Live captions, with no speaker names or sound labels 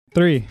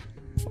3,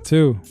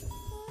 2,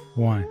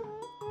 1.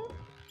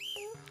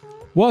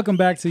 Welcome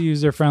back to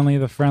User Friendly,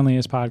 the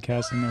friendliest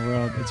podcast in the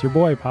world. It's your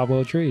boy,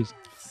 Pablo Trees.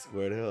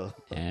 Swear to hell.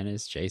 And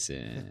it's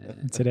Jason.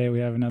 And today we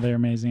have another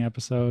amazing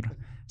episode.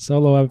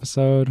 Solo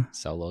episode.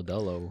 Solo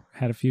dolo.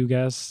 Had a few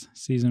guests,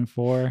 season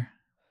 4.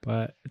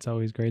 But it's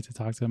always great to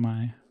talk to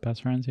my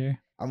best friends here.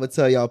 I'm going to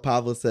tell y'all,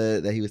 Pablo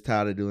said that he was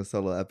tired of doing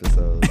solo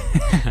episodes.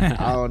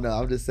 I don't know.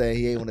 I'm just saying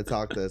he ain't want to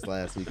talk to us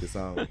last week or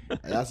something. And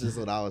that's just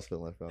what I was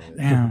feeling from it.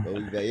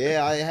 Damn. But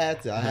yeah, I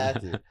had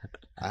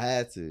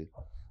to.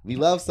 We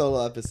love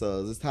solo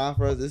episodes. It's time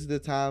for us. This is the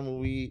time when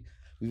we've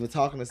been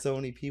talking to so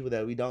many people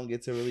that we don't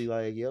get to really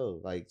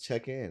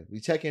check in. We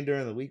check in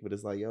during the week, but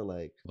it's like,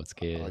 What's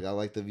good? Like I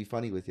like to be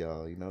funny with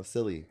y'all,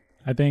 silly.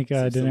 I think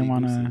I didn't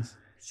want to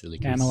Silly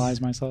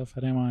analyze myself. I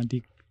didn't want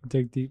to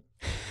dig deep,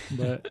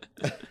 but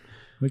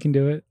we can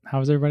do it. How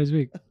was everybody's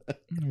week?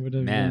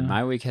 Man,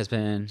 my week has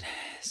been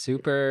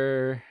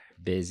super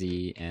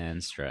busy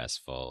and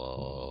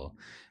stressful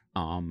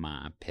on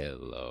my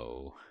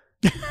pillow.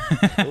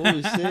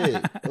 Oh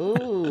shit!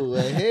 Ooh,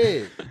 a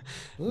hit.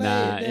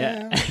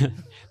 Lay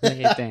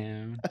it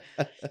down.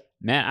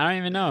 Man, I don't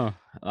even know.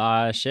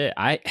 Shit.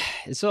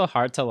 It's so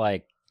hard to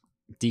like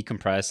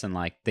decompress and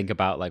like think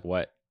about like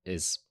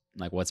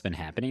what's been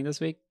happening this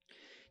week.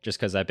 Just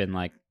because I've been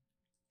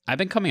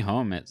coming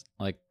home at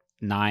like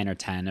 9 or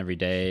 10 every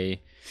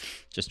day,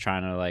 just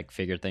trying to like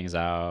figure things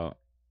out.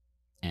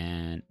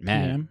 And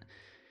man,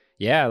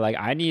 yeah, like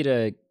I need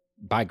to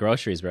buy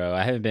groceries, bro.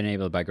 I haven't been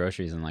able to buy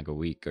groceries in like a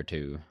week or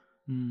two.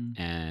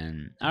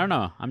 And I don't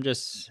know. I'm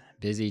just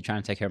busy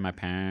trying to take care of my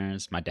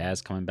parents. My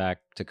dad's coming back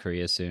to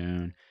Korea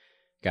soon.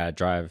 Gotta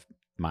drive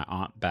my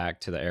aunt back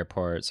to the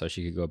airport so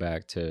she could go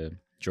back to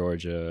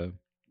Georgia.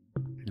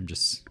 I'm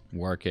just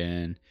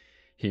working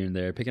here and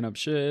there, picking up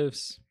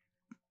shifts.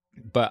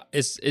 But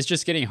it's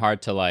just getting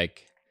hard to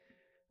like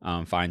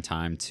find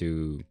time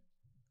to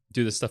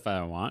do the stuff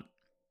I want.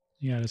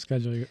 You gotta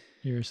schedule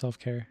your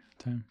self-care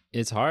time.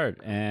 It's hard,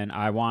 and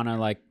I want to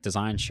like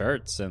design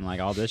shirts and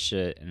like all this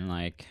shit, and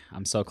like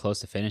I'm so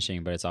close to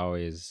finishing, but it's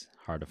always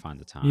hard to find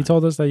the time. You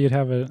told us that you'd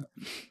have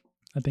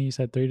I think you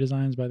said 3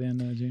 designs by the end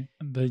of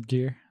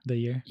the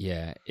year.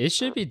 Yeah, it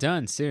should be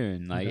done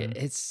soon. Like Okay.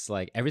 it's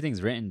like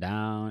everything's written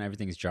down,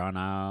 everything's drawn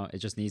out. It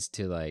just needs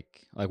to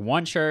like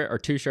 1 shirt or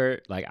 2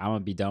 shirt. Like I'm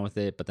gonna be done with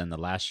it, but then the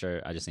last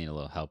shirt I just need a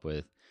little help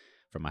with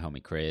from my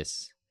homie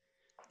Chris.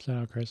 Shout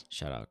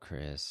out,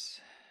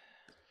 Chris.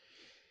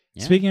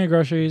 Yeah. Speaking of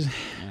groceries,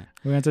 Yeah.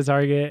 we went to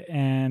Target,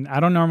 and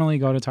I don't normally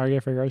go to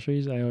Target for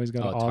groceries. I always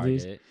go to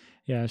Aldi's. Target.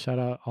 Yeah, shout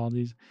out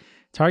Aldi's.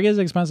 Target is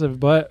expensive,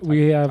 but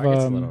we have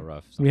Target's a little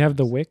rough we have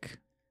the sometimes. WIC.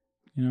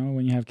 You know,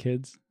 when you have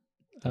kids.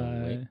 The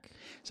WIC.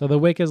 So the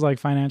WIC is like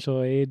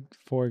financial aid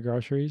for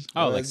groceries,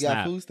 Oh, Well, like you got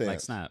Snap. food stamps. Like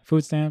Snap.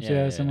 food stamps, Yeah,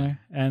 yeah, yeah, similar.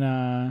 And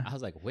I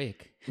was like,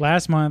 WIC.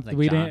 last month Like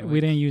we John didn't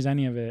Wick. use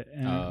any of it,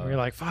 and Oh. we were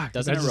like, "Fuck!"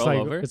 Doesn't that's it just roll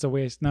like, over? It's a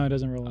waste. No, it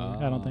doesn't roll over.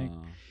 I don't think.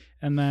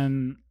 And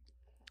then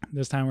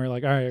this time we were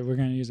like, "All right, we're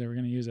gonna use it. We're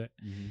gonna use it."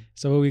 Mm-hmm.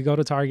 So we go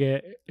to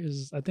Target.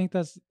 I think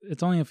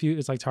it's only a few.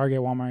 It's like Target,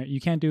 Walmart.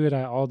 You can't do it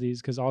at Aldi's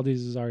because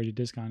Aldi's is already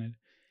discounted.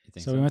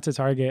 So we went to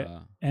Target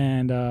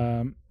and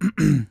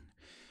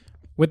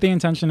with the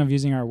intention of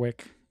using our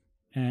WIC,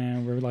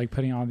 and we're like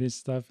putting all this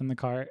stuff in the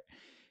cart,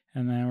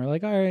 and then we're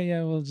like, all right,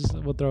 yeah, we'll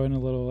throw in a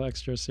little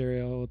extra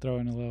cereal, we'll throw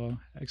in a little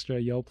extra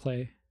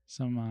Yoplait,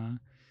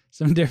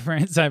 some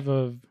different type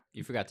of.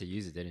 You forgot to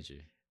use it, didn't you?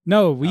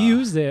 No, we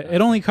used it. okay.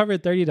 It only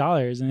covered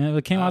 $30, and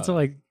it came out to Oh.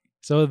 like,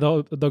 so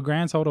the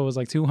grand total was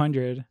like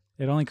 $200.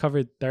 It only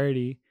covered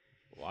 30,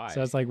 Why?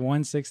 so it's like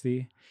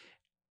 160.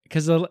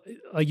 Because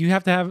like you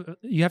have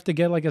to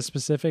get like a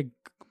specific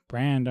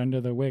brand under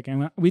the WIC,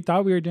 and we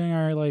thought we were doing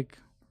our like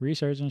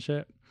research and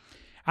shit.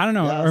 I don't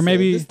know, Y'all or said,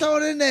 maybe just throw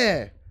it in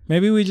there.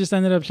 maybe we just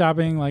ended up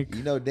shopping like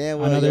Damn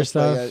well on other you'll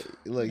stuff,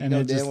 play look, you and know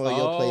it damn just- well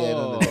you'll play it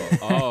under there.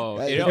 Oh,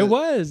 Right? it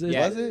was.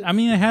 Yeah. Was it? I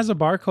mean, it has a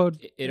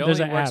barcode. It There's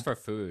only an works app. for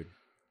food.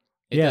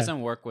 It Yeah.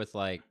 doesn't work with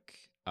like,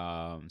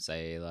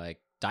 say like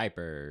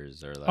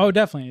diapers or like. Oh,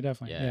 definitely.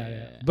 Yeah.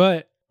 Yeah.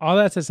 But all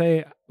that to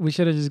say, we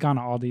should have just gone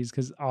to Aldi's,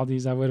 because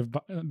Aldi's I would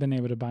have been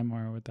able to buy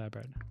more with that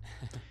bread.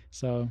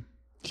 So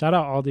shout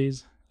out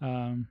Aldi's.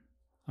 I'm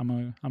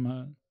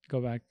gonna go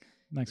back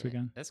next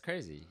weekend. That's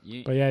crazy.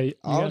 But yeah, you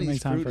All gotta make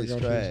these time fruit for is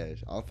groceries.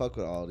 trash. I'll fuck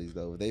with all these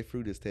though. Their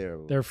fruit is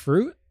terrible. Their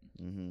fruit?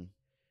 Mm-hmm.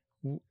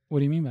 What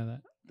do you mean by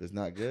that? It's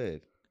not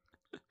good.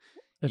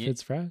 If Yeah.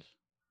 it's fresh,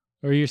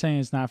 or you're saying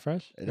it's not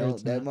fresh? It Or don't.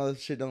 it's That not? mother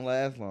shit don't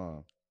last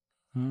long.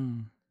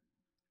 Oh.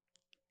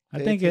 I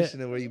Pay think attention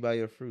to where you buy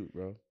your fruit,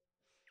 bro.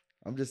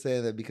 I'm just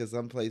saying that because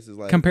some places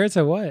like compared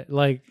to what,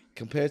 like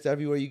compared to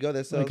everywhere you go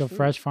that sells like a fruit,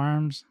 Fresh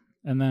Farms,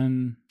 and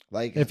then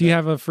like if you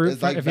have a fruit,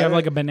 it's like if you have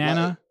like a better-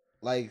 banana,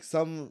 like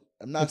some,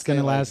 I'm not It's gonna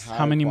saying like last how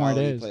higher many more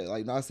quality days?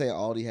 Like not saying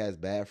Aldi has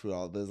bad fruit.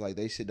 All this like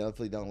they shit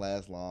definitely don't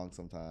last long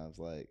sometimes.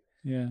 Like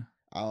yeah.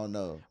 I don't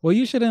know. Well,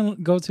 you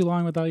shouldn't go too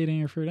long without eating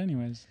your fruit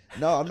anyways.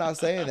 No, I'm not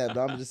saying that,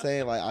 but I'm just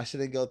saying like I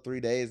shouldn't go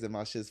 3 days and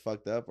my shit's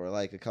fucked up, or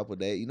like a couple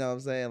days. You know what I'm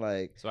saying?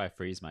 Like so I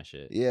freeze my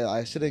shit. Yeah,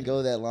 I shouldn't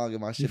go that long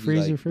and my shit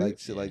freeze be your fruit? like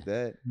shit like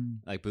that.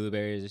 Like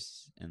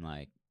blueberries and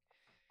like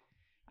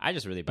I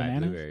just really buy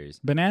Bananas? blueberries.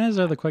 Bananas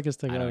are the quickest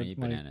to go. I don't eat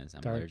like, bananas.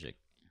 I'm dark. allergic.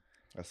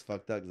 That's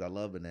fucked up because I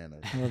love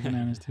bananas. I love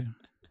bananas too.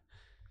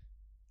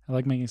 I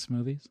like making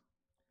smoothies.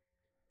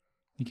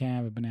 You can't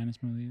have a banana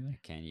smoothie either. I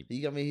can't eat. He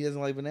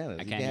doesn't like bananas.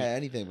 He can't have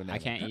anything banana. I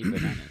can't eat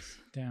bananas.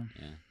 Damn.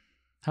 Yeah.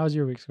 How was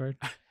your week, Squared?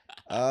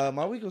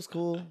 My week was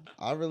cool.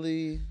 I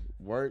really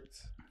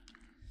worked.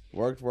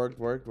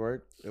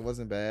 It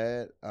wasn't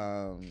bad.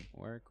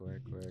 Work.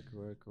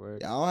 I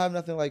don't have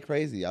nothing like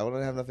crazy. I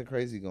don't have nothing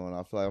crazy going on.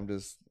 I feel like I'm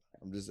just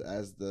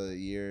as the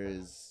year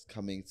is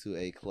coming to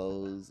a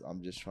close,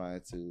 I'm just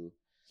trying to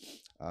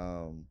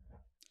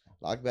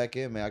lock back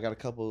in, man. I got a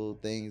couple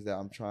things that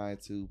I'm trying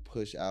to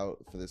push out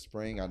for the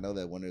spring. I know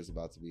that winter is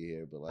about to be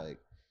here, but like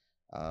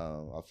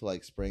I feel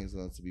like spring's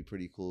going to be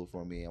pretty cool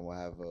for me, and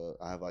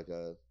I have like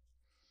a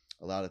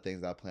lot of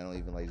things that I plan on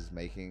even like just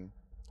making.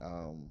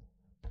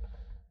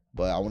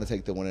 But I want to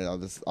take the winter.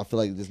 I feel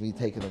like just me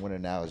taking the winter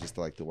now is just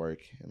to like to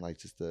work and like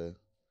just to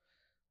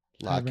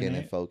lock in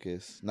and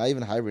focus. Not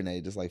even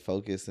hibernate, just like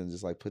focus and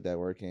just like put that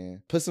work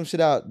in. Put some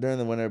shit out during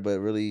the winter, but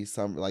really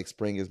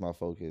spring is my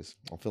focus.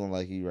 I'm feeling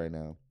like you right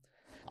now.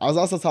 I was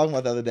also talking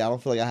about the other day, I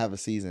don't feel like I have a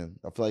season.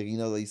 I feel like, you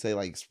know, you say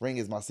like spring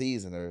is my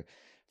season or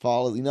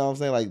fall is, you know what I'm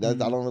saying? Like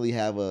that, I don't really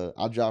have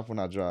I drop when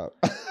I drop.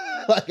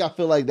 Like I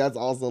feel like that's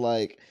also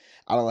like,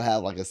 I don't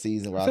have like a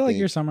season where I feel like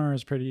your summer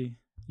is pretty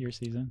your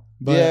season.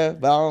 But yeah,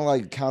 but I don't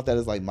like count that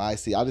as like my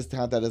season. I just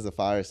count that as a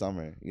fire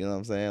summer. You know what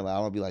I'm saying? Like I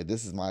don't be like,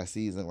 this is my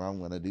season where I'm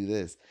gonna do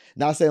this.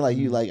 Not saying like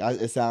you like.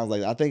 It sounds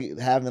like I think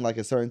having like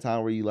a certain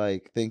time where you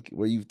like think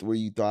where you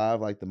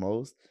thrive like the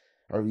most,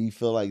 or you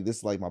feel like this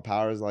is like my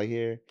power is like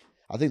here.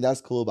 I think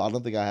that's cool, but I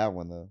don't think I have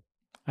one though.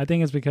 I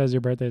think it's because your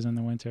birthday's in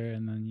the winter,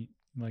 and then you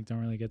like don't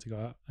really get to go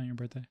out on your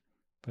birthday.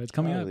 But it's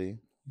coming up. You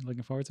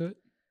looking forward to it?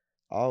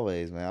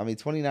 Always, man. I mean,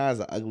 29 is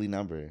an ugly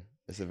number.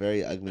 It's a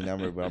very ugly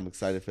number, but I'm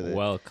excited for that.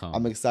 Welcome.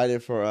 I'm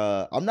excited for.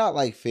 I'm not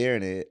like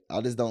fearing it.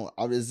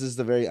 It's just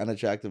a very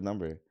unattractive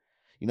number.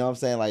 You know what I'm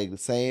saying? Like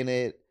saying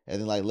it and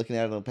then like looking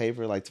at it on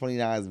paper. Like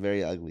 29 is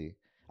very ugly.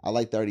 I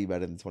like 30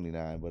 better than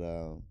 29,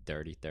 but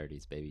dirty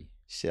 30s, baby.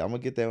 Shit, I'm gonna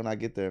get there when I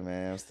get there,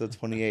 man. I'm still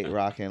 28,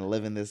 rocking,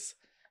 living this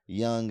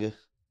young,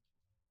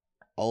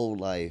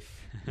 old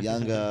life,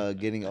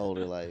 getting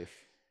older life.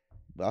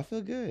 But I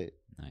feel good.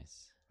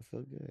 Nice. I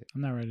feel good.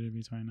 I'm not ready to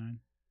be 29.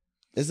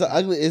 It's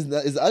ugly, isn't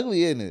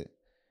it?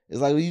 It's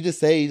like when you just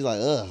say, you're like,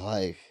 ugh,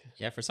 like.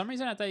 Yeah, for some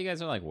reason I thought you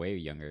guys were like way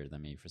younger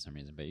than me for some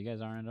reason, but you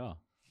guys aren't at all.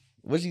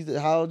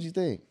 How old you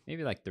think?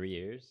 Maybe like 3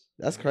 years.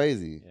 That's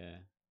crazy. Yeah.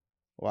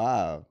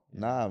 Wow. Yeah.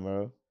 Nah,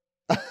 bro.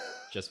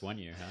 Just 1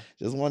 year, huh?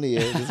 Just 1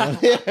 year. Just 1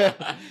 year.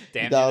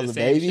 Damn, that was a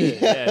baby.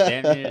 Shit. Yeah,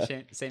 damn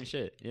near same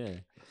shit. Yeah.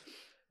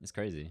 It's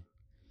crazy.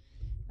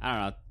 I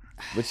don't know.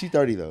 But you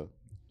 30 though.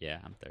 Yeah,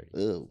 I'm 30.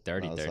 Ew.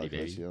 30,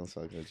 baby. I'm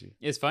fucking with you.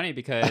 It's funny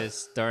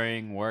because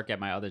during work at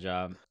my other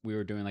job, we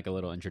were doing like a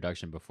little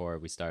introduction before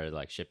we started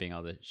like shipping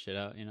all the shit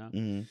out, you know?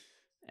 Mm-hmm.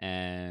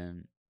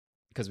 And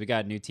because we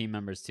got new team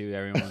members too,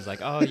 everyone was like,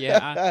 oh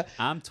yeah,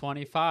 I'm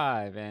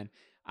 25 and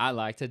I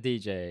like to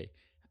DJ.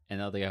 And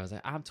the other guy was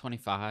like, I'm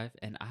 25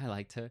 and I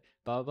like to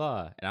blah,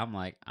 blah. And I'm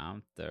like,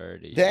 I'm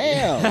 30.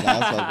 Damn.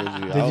 That's fucking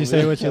with you. Did you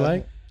say what you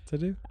like to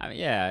do? I mean,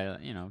 yeah,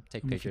 you know,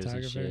 take pictures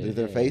and shit. Did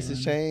their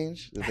faces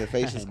change? Did their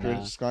faces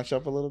scrunch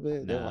up a little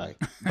bit? They're like,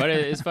 but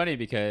it's funny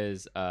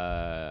because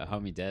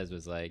homie Dez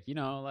was like, you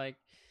know, like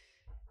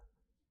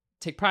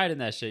take pride in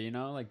that shit, you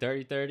know, like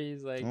dirty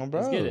 30s, like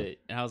let's get it.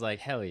 And I was like,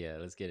 hell yeah,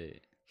 let's get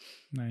it.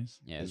 Nice.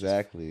 Yeah,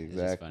 exactly. It's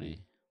just funny.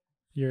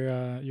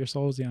 Your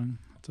soul's young.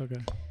 It's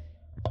okay.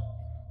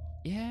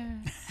 Yeah.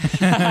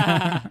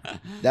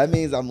 That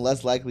means I'm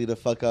less likely to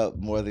fuck up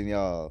more than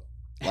y'all.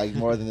 Like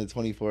more than the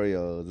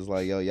 24-year-olds. It's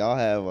like, yo, y'all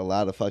have a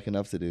lot of fucking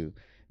up to do.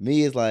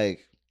 Me is like,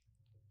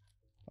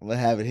 I'm gonna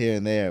have it here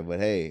and there, but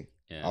hey,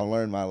 I'll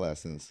learn my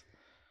lessons.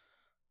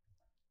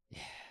 Yeah.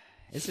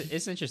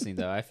 It's interesting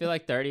though. I feel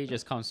like 30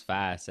 just comes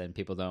fast and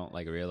people don't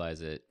like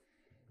realize it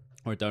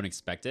or don't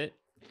expect it.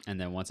 And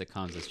then once it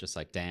comes, it's just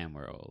like, damn,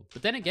 we're old.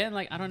 But then again,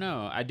 like, I don't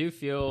know. I do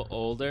feel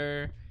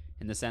older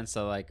in the sense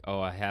of like,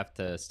 oh, I have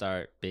to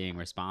start being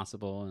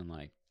responsible and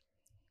like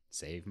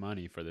save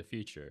money for the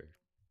future.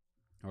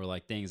 Or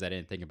like things I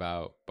didn't think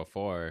about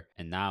before.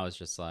 And now it's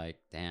just like,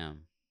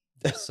 damn,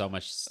 there's so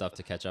much stuff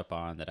to catch up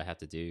on that I have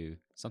to do.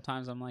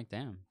 Sometimes I'm like,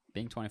 damn,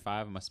 being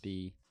 25 must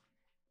be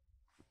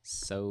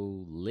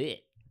so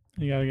lit.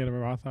 You gotta get a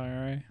Roth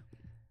IRA.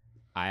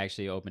 I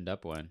actually opened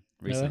up one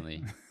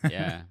recently. Really?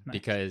 Yeah. Nice.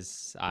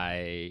 Because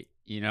I,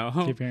 you know,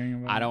 Keep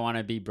hearing about I don't want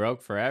to be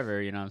broke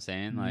forever. You know what I'm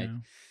saying? Like,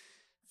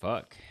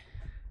 fuck.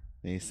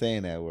 You ain't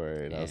saying that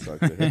word. Yeah. I was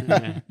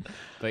fucking.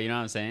 But you know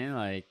what I'm saying?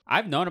 Like,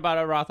 I've known about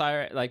a Roth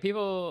IRA. Like,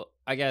 people,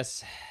 I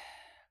guess,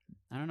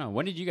 I don't know.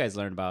 When did you guys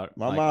learn about?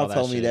 My like, mom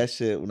told me that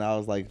shit when I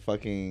was like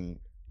fucking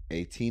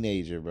a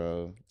teenager,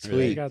 bro.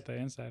 Really? You got the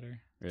insider.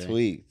 Really?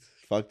 Tweaked.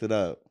 Fucked it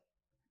up.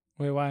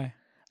 Wait, why?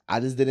 I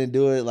just didn't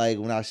do it like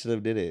when I should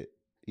have did it.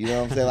 You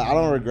know what I'm saying? Like, I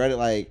don't regret it.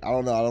 Like, I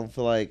don't know. I don't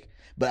feel like.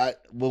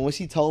 But when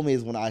she told me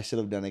is when I should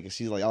have done it, because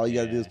she's like, all you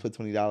gotta do is put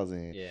 $20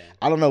 in. Yeah.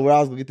 I don't know where I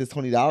was gonna get this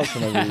 $20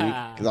 from every week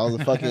because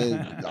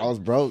I was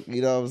broke.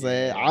 You know what I'm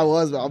saying? I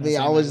was broke.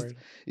 I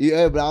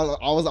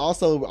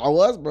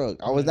was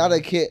broke. I was not a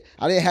kid.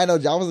 I didn't have no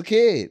job. I was a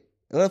kid.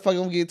 Where the fuck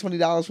I'm gonna get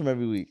 $20 from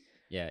every week?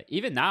 Yeah.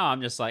 Even now,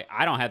 I'm just like,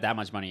 I don't have that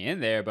much money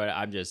in there, but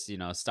I'm just,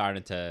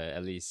 starting to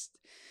at least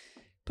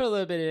put a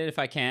little bit in if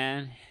I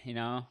can.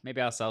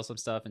 Maybe I'll sell some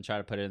stuff and try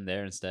to put it in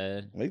there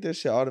instead. Make that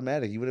shit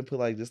automatic. You wouldn't put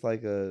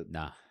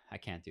Nah, I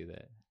can't do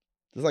that.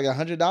 Just like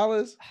 $100.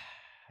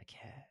 I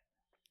can't.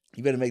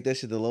 You better make that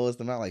shit the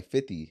lowest amount, like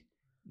 50.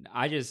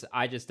 I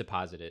just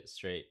deposit it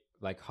straight,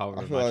 like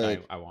however much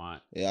I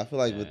want. Yeah, I feel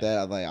like with that,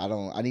 I'm like,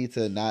 I need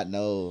to not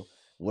know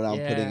what I'm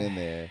putting in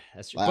there.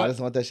 That's true. Like, I just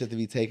want that shit to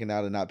be taken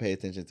out and not pay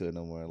attention to it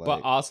no more. Like,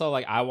 but also,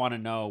 like, I want to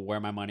know where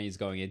my money is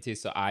going into,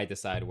 so I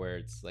decide where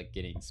it's like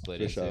getting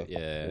split into. Sure.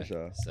 Yeah, for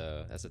sure.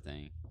 So that's the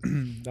thing.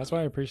 That's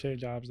why I appreciate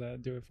jobs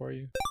that do it for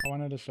you. I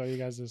wanted to show you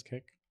guys this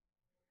kick.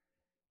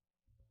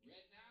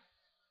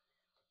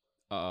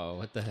 Oh,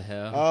 what the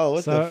hell? Oh,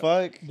 what the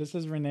fuck? This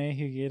is Rene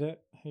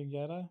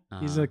Higuera.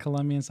 He's a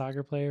Colombian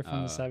soccer player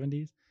from the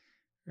 70s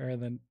or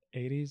the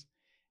 80s.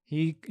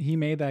 He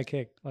made that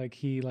kick. Like,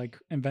 he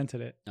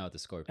invented it. Oh, the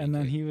scorpion. And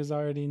then kick. he was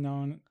already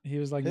known. He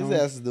was like, his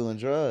ass is doing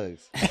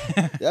drugs.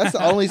 That's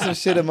the only some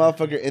shit a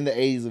motherfucker in the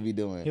 80s would be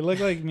doing. He looked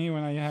like me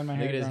when I had my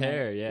hair. Look at his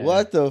hair. Yeah.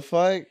 What the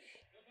fuck?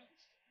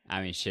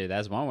 I mean, shit.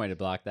 That's one way to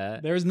block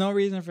that. There was no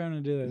reason for him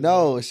to do this.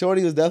 No,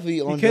 Shorty was definitely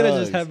on drugs. He could have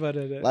just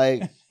headbutted it.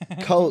 Like,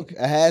 coke. It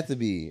had to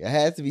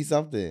be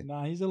something.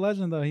 Nah, he's a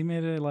legend though. He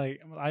made it like,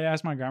 I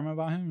asked my grandma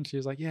about him and she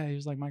was like, yeah, he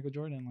was like Michael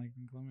Jordan, like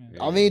in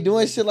Colombia. I mean,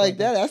 doing shit like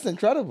that, that's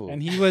incredible.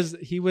 And he was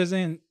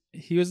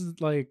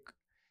like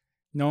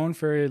known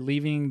for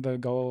leaving the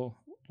goal,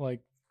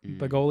 like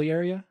the goalie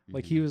area.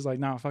 Like, he was like,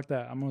 nah, fuck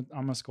that.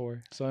 I'm a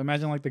score. So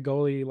imagine like the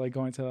goalie like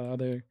going to the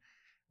other,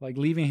 like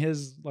leaving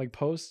his like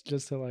post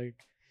just to like,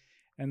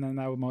 and then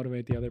that would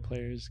motivate the other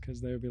players because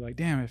they would be like,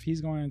 damn, if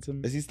he's going to.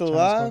 Is he still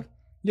alive?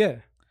 Yeah.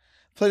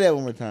 Play that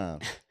one more time.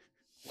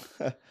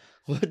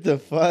 What the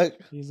fuck?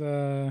 He's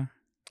I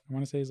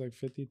want to say he's like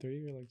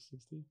 53 or like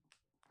 60.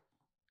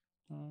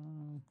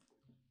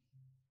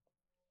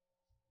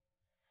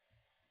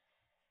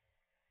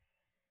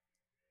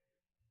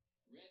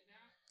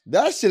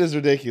 That shit is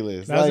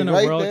ridiculous. That was in a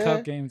World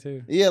Cup game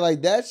too. Yeah,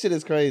 like that shit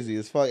is crazy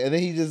as fuck. And then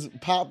he just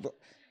popped.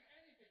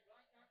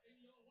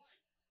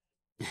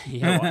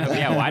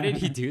 Yeah, why did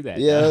he do that?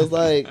 Yeah, it was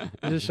like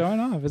just showing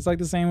off. It's like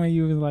the same way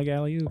you would like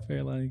alley-oop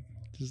or like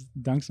just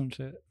dunk some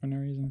shit for no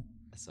reason.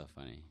 That's so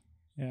funny.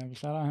 Yeah, but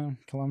shout out him,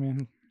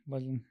 Colombian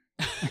legend.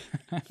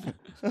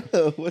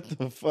 What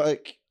the fuck?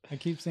 I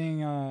keep seeing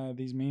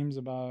these memes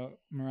about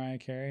Mariah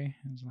Carey.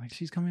 It's like,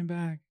 she's coming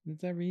back.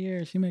 It's every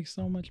year. She makes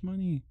so much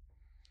money.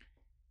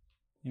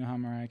 You know how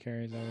Mariah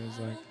Carey is always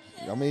like.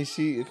 I mean,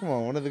 come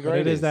on, one of the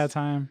greatest. It is that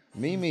time.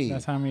 Mimi.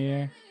 That time of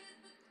year.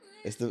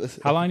 It's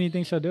how long do you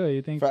think she'll do it?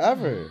 You think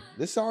forever?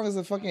 This song is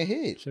a fucking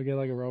hit. She'll get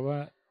like a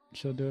robot.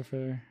 She'll do it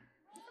for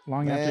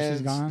long after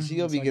she's gone.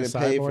 She'll be getting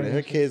paid for this.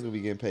 Her kids will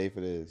be getting paid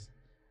for this.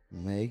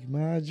 Make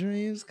my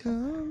dreams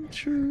come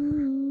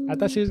true. I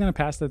thought she was gonna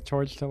pass the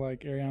torch to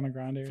like Ariana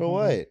Grande. For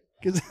what?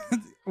 Because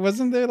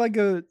wasn't there like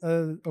a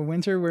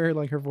winter where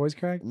like her voice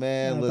cracked?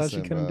 Man, I thought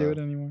she couldn't do it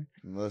anymore.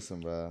 Listen,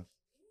 bro.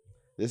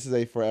 This is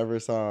a forever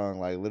song.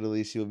 Like,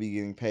 literally, she'll be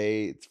getting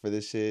paid for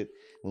this shit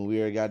when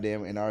we were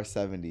goddamn in our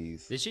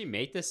 70s. Did she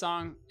make this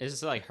song? Is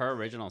this like her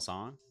original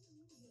song?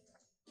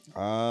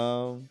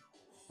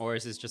 Or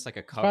is this just like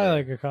a cover? Probably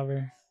like a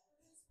cover.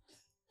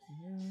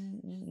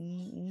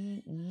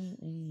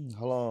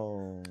 Hold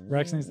on.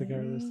 Rex needs to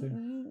cover this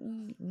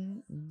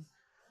too.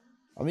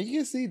 I mean, you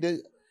can see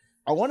that.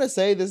 I want to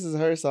say this is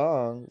her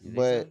song,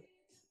 but. So?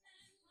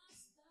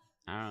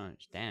 I don't know.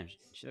 Damn,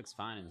 she looks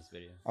fine in this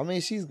video. I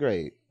mean, she's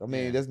great. I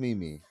mean, that's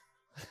Mimi.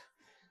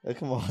 Like,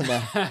 come on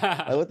now.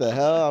 Like, what the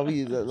hell?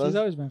 She's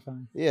always been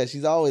fine. Yeah,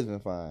 she's always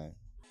been fine.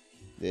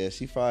 Yeah,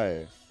 she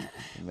fired.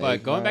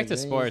 But going back to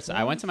sports,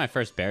 I went to my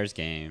first Bears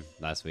game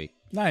last week.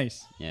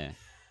 Nice. Yeah.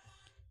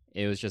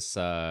 It was just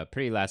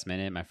pretty last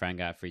minute. My friend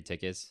got free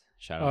tickets.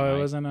 Shout out. Oh, Mike. It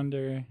wasn't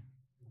under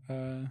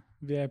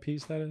VIP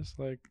status?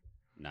 Like,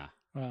 nah.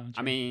 Wow,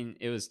 I mean,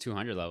 it was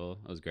 200 level.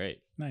 It was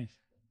great. Nice.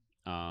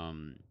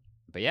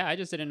 But yeah, I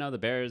just didn't know the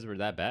Bears were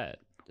that bad.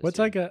 What's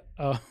like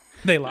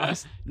they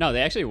lost? No,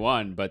 they actually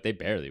won, but they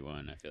barely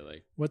won, I feel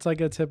like. What's like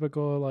a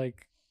typical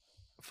like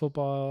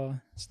football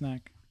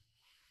snack?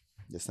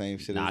 The same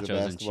shit Nachos as a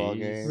basketball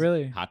game.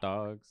 Really? Hot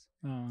dogs.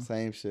 Oh.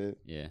 Same shit.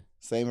 Yeah.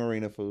 Same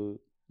arena food.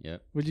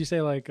 Yep. Would you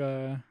say like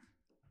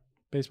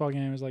baseball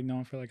game is like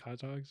known for like hot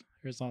dogs,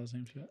 or it's all the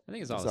same shit? I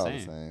think it's all the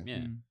same.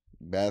 Yeah.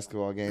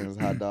 Basketball games is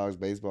hot dogs.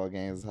 Baseball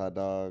games is hot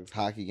dogs.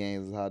 Hockey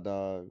games is hot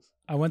dogs.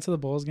 I went to the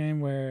Bulls game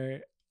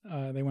where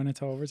they went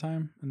into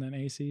overtime and then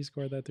AC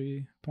scored that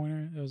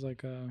 3-pointer. It was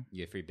like you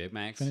get free Big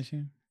Macs.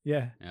 Finishing.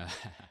 Yeah.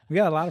 We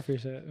got a lot of free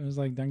shit. It was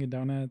like Dunkin'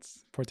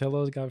 Donuts,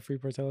 Portillo's, got a free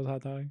Portillo's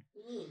hot dog.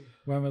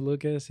 Went with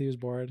Lucas. He was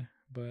bored,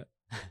 but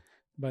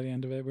by the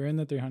end of it, we were in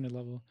the 300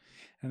 level.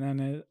 And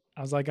then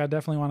I was like, I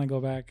definitely want to go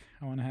back.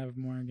 I want to have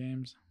more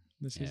games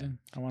this season.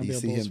 I want to be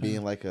a Bulls fan. Do you see him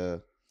being like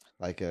a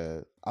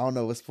I don't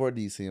know what sport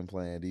do you see him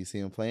playing? Do you see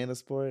him playing a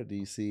sport? Do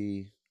you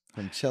see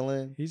him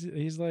chilling?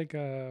 He's like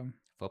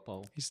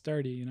football. He's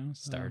sturdy, you know.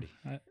 So sturdy.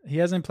 He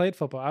hasn't played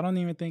football. I don't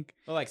even think.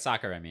 Well, like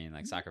soccer. I mean,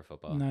 like soccer,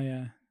 football.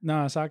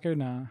 No, soccer.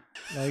 No,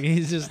 like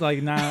he's just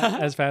like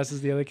not as fast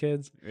as the other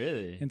kids.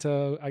 Really?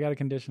 Until I got to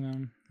condition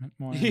him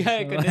more.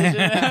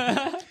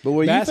 But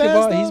were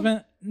basketball? You fast, he's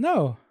been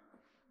no.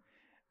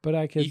 But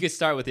I could. You could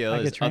start with the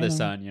other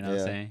son. You know what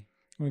I'm saying?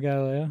 With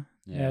Galileo.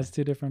 Yeah, it's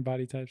 2 different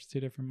body types, 2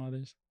 different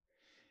mothers.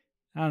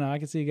 I don't know. I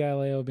could see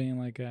Galileo being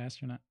like an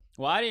astronaut.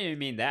 Well, I didn't even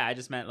mean that. I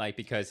just meant like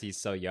because he's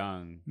so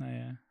young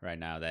right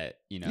now that,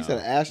 you know. You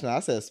said astronaut. I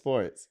said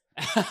sports.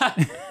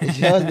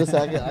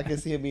 I can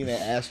see him being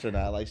an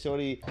astronaut. Like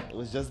Shorty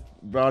was just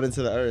brought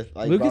into the earth.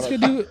 Like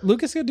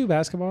Lucas could do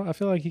basketball. I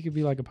feel like he could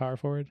be like a power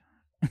forward.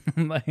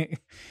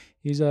 Like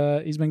he's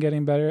been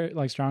getting better,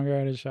 like stronger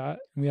at his shot.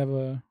 We have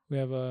a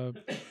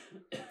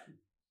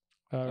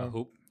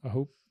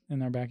hoop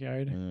in our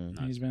backyard.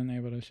 He's been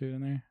able to shoot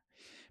in there.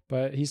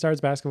 But he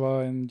starts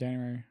basketball in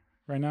January.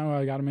 Right now,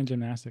 I got him in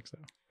gymnastics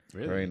though.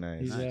 Really? Very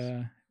nice. He's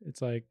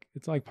it's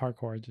like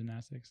parkour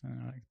gymnastics,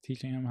 and like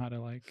teaching him how to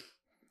like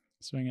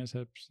swing his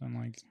hips and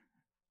like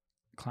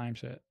climb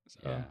shit.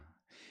 So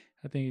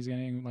I think he's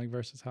getting like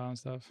versatile and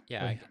stuff.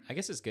 Yeah, I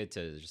guess it's good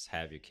to just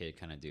have your kid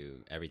kind of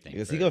do everything.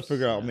 Because he gonna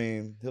figure out. I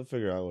mean, he'll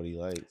figure out what he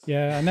likes.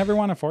 Yeah, I never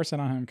want to force it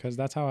on him because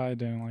that's how I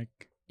do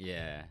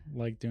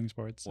like doing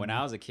sports. When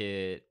I was a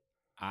kid,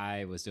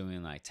 I was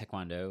doing like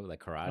taekwondo, like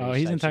karate. Oh,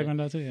 he's in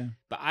taekwondo too, yeah.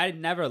 But I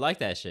never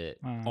liked that shit.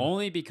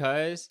 Only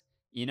because,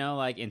 you know,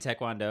 like in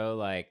taekwondo,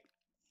 like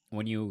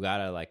when you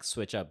gotta like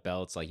switch up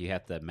belts, like you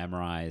have to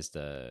memorize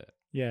the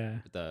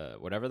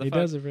whatever the fuck.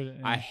 Does it really,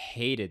 I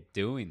hated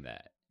doing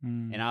that.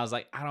 And I was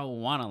like, I don't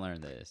want to learn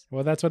this.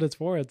 Well, that's what it's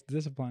for. It's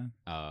discipline.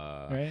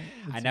 Right?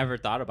 I never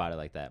thought about it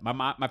like that.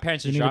 My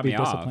parents just dropped me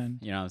off.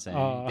 You know what I'm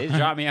saying? They just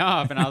dropped me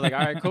off, and I was like, all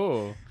right,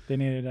 cool. They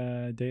needed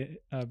a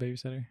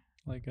babysitter.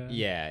 Like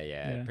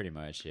yeah, pretty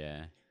much,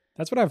 yeah.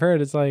 That's what I've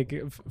heard. It's like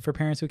for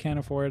parents who can't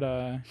afford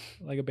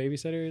like a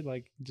babysitter,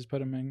 like just put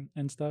them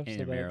in stuff.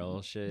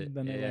 Intramural shit.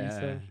 Then they learn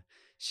stuff.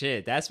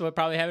 Shit, that's what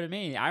probably happened to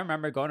me. I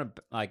remember going to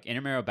like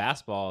intramural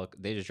basketball.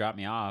 They just dropped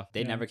me off.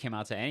 They never came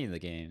out to any of the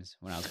games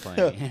when I was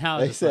playing. And I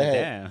was just like,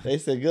 damn. They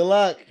said, good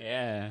luck.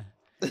 Yeah.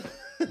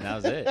 And that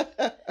was it.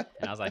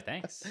 And I was like,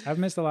 thanks. I've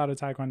missed a lot of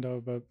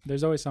taekwondo, but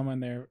there's always someone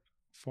there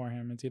for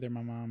him. It's either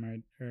my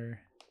mom or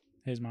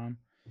his mom.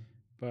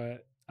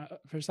 But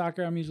for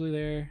soccer, I'm usually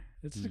there.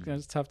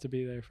 It's tough to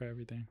be there for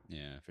everything.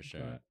 Yeah, for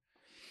sure.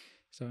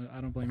 So I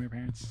don't blame your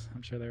parents.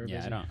 I'm sure they were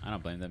busy. I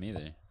don't blame them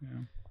either. Yeah.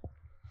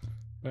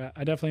 But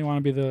I definitely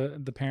want to be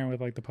the parent with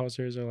like the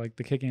posters or like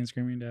the kicking and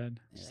screaming dad.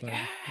 Just like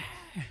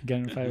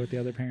getting in a fight with the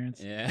other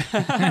parents. Yeah.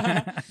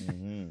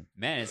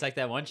 Man, it's like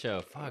that one show.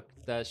 Fuck,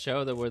 that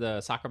show where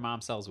the soccer mom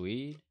sells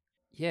weed.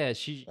 Yeah,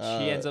 she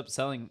ends up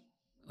selling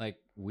like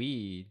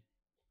weed.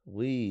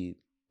 Weed.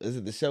 Is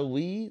it the show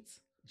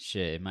Weeds?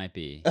 Shit, it might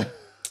be.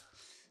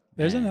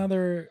 There's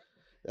another.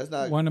 That's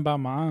not one about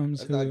moms.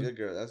 That's not Good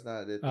Girl. That's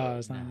not it. Oh,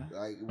 it's not.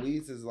 Like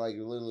Weeds is like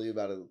literally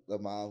about a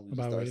mom who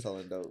starts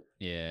selling dope.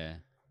 Yeah.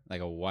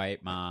 Like a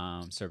white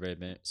mom,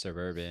 suburban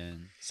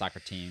soccer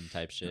team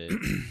type shit.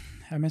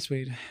 I miss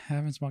weed. I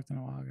haven't smoked in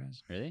a while,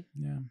 guys. Really?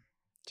 Yeah.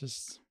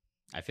 Just.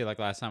 I feel like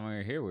last time we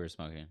were here, we were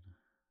smoking.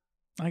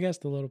 I guess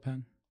the little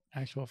pen,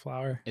 actual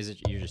flower. Is it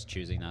you're just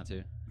choosing not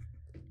to?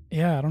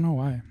 Yeah, I don't know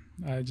why.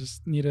 I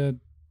just need a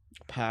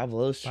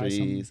Pablo's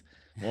trees.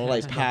 More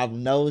like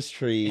Pablo's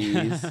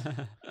trees.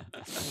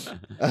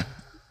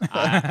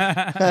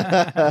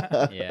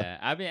 Yeah,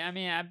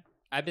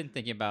 I've been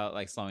thinking about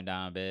like slowing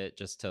down a bit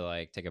just to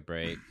like take a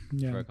break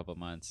for a couple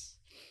months.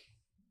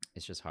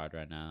 It's just hard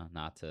right now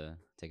not to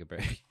take a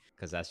break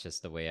because that's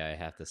just the way I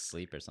have to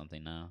sleep or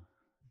something now.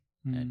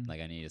 And like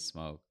I need to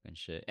smoke and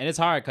shit. And it's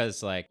hard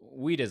because like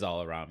weed is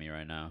all around me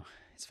right now.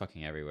 It's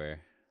fucking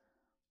everywhere.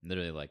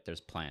 Literally like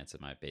there's plants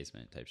in my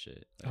basement type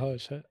shit. Like, oh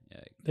shit.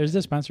 Yeah. There's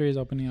dispensaries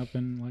opening up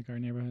in like our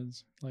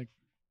neighborhoods, like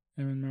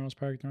in Melrose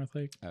Park, North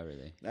Lake. Oh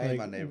really? Not in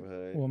my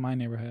neighborhood. Well, my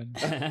neighborhood.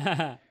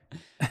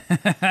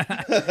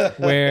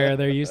 Where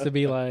there used to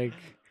be like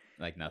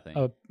nothing.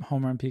 A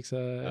home run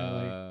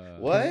pizza.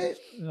 What?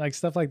 Like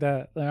stuff like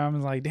that. Like, I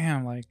was like,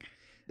 damn, like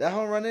that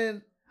home run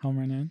in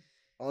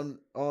on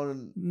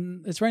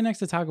it's right next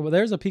to Taco Bell.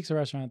 There's a pizza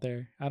restaurant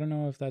there. I don't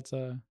know if that's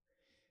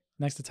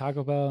next to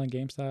Taco Bell and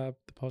GameStop,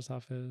 the post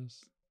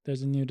office.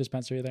 There's a new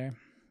dispensary there.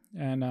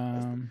 And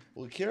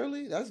well,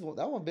 Curly, that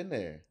one been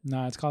there.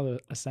 No, it's called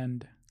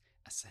Ascend.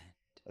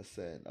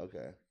 Ascend,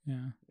 okay.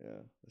 Yeah.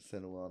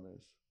 Ascend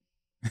Wellness.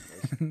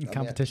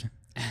 Competition.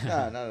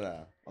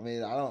 No. I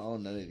mean, I don't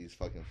own none of these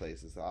fucking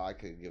places, so I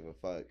couldn't give a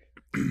fuck.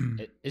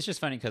 It's just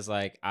funny because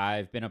like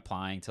I've been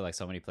applying to like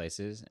so many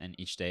places, and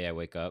each day I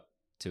wake up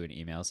to an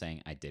email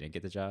saying I didn't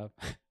get the job.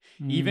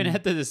 Even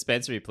at the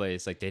dispensary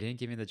place, like they didn't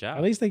give me the job.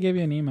 At least they gave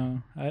you an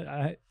email.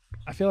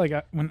 I feel like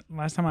when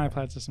last time I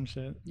applied to some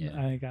shit,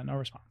 I got no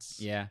response.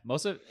 Yeah,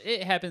 most of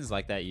it happens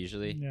like that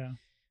usually. Yeah,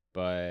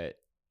 but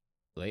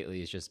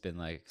lately it's just been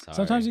like, sorry.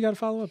 Sometimes you got to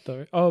follow up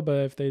though. Oh,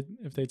 but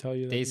if they tell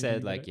you, they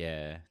said like,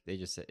 they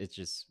just it's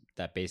just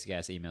that basic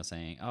ass email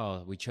saying,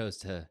 oh, we chose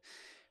to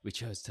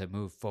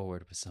move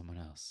forward with someone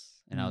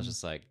else, and I was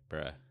just like,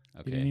 bruh,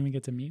 okay, you didn't even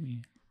get to meet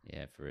me.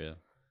 Yeah, for real.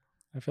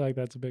 I feel like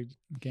that's a big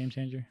game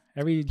changer.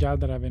 Every job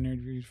that I've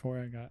interviewed for,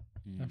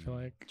 I feel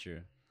like true.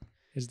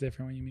 It's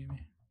different when you meet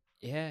me.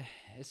 Yeah,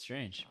 it's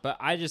strange. But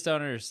I just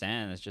don't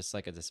understand. It's just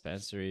like a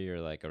dispensary or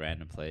like a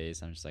random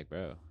place. I'm just like,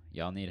 bro,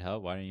 y'all need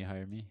help. Why don't you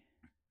hire me?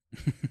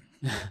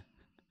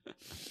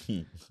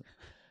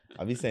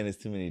 I be saying there's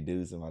too many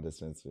dudes in my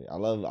dispensary. I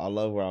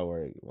love where I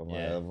work.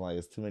 I'm like,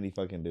 it's too many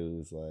fucking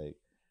dudes. Like,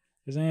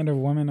 isn't it a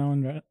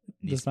woman-owned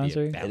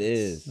dispensary? It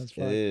is. It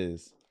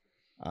is.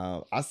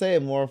 I say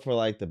it more for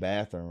like the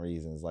bathroom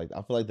reasons. Like,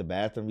 I feel like the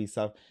bathroom be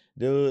stuff,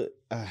 dude.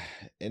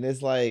 And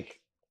it's like,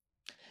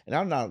 and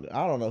I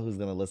don't know who's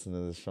gonna listen to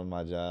this from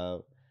my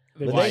job,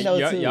 but they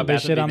know too. Y'all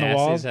shit on the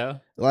walls.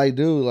 Like,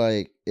 dude,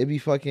 like it be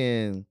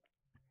fucking,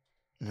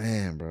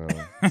 man, bro,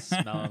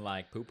 smelling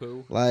like poo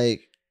poo.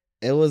 Like,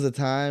 it was a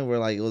time where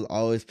like it was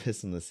always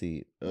piss in the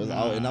seat. It was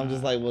always, and I'm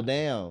just like, well,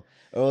 damn.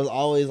 It was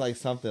always like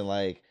something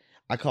like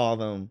I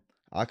call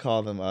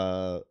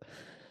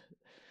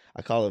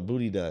it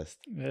booty dust.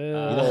 You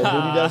know what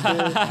booty dust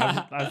is?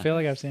 I feel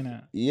like I've seen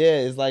it.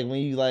 Yeah, it's like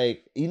when you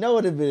like, you know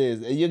what it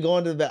is. And you're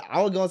going to the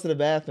I would go to the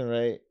bathroom,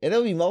 right? And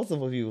there'll be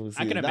multiple people who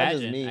see it, not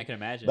just me. I can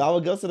imagine. But I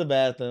would go to the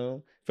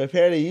bathroom,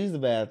 prepare to use the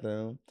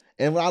bathroom,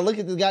 and when I look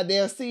at the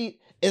goddamn seat,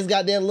 it's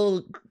goddamn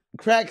little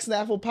crack,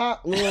 snaffle,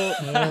 pop, little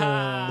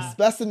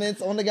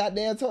specimens on the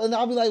goddamn toilet. And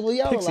I'll be like, well,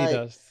 yo,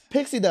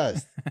 pixie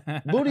dust,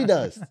 booty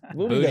dust,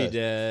 booty dust.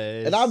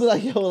 And I'll be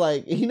like, yo,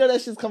 like, you know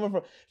that shit's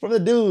coming from the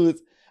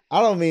dudes. I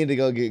don't mean to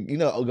go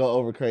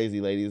over crazy,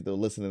 ladies, that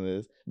listen to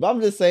this. But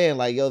I'm just saying,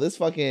 like, yo, this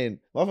fucking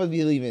motherfuckers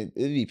be leaving,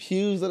 it'd be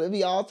pews, it'd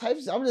be all types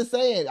of shit. I'm just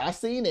saying, I've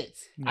seen it.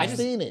 I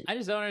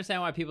just don't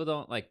understand why people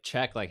don't like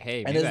check, like,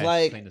 hey, and it's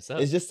like,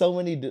 it's just so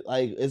many,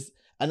 like,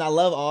 and I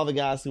love all the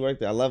guys who work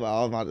there. I love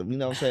all my, you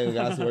know what I'm saying,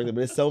 the guys who work there,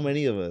 but it's so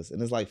many of us.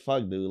 And it's like,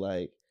 fuck, dude,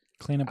 like,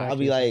 clean up. I'll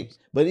be like,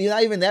 but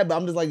not even that, but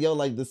I'm just like, yo,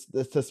 like, this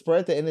to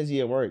spread the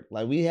energy at work.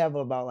 Like, we have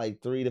about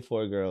like 3 to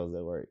 4 girls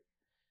at work.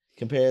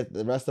 Compared to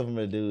the rest of them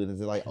are dudes,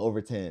 it's like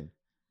over 10.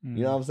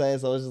 You know what I'm saying?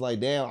 So it's just like,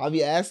 damn, I'll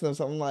be asking them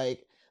something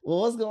like, well,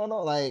 what's going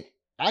on? Like,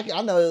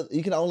 I know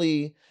you can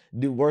only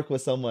do work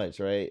with so much,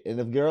 right? And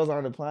if girls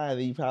aren't applying,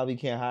 then you probably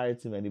can't hire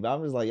too many. But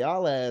I'm just like,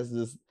 y'all ass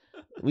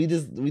we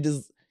just,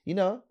 you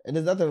know, and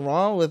there's nothing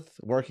wrong with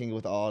working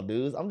with all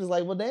dudes. I'm just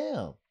like, well,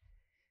 damn.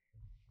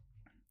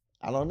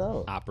 I don't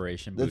know.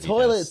 Operation The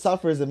toilet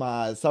suffers the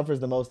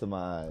most in my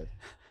eyes.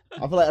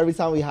 I feel like every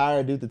time we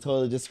hire a dude, the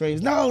toilet just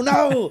screams, no.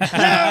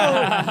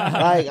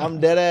 Like, I'm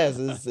dead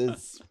ass.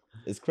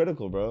 It's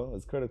critical, bro.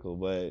 It's critical,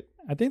 but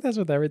I think that's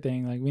with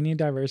everything. Like, we need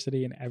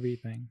diversity in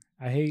everything.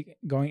 I hate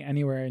going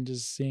anywhere and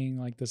just seeing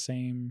like the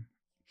same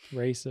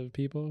race of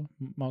people,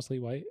 mostly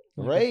white.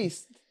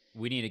 Race.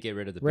 We need to get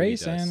rid of the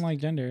race and like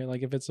gender.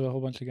 Like, if it's a whole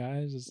bunch of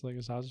guys, it's like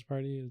a sausage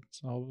party.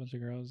 It's a whole bunch of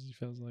girls. It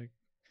feels like,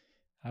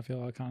 I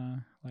feel kind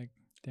of like,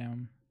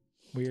 damn.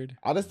 Weird.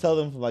 I'll just tell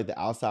them from like the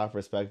outside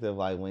perspective,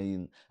 like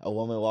when a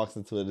woman walks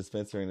into a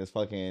dispensary and it's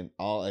fucking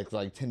all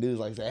like 10 dudes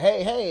like say,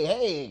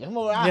 hey, come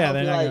over. Yeah,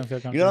 they're not gonna feel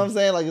comfortable. You know what I'm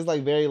saying? Like, it's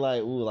like very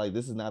like, ooh, like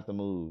this is not the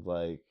move,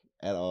 like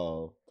at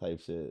all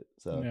type shit.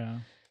 So yeah,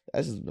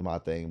 that's just my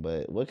thing.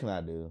 But what can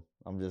I do?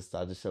 I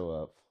just show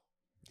up.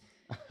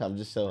 I'm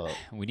just show up.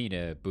 We need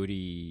a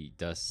booty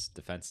dust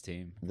defense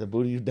team. The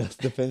booty dust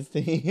defense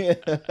team.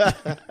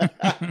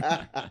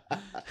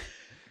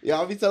 Yeah,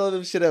 I'll be telling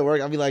them shit at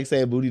work. I'll be like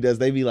saying booty dust.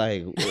 They be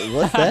like,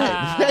 what's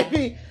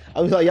that?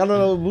 I'll be like, y'all don't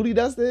know what booty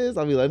dust is?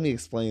 I'll be like, let me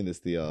explain this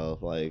to y'all.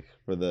 Like,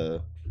 but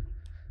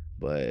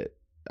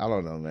I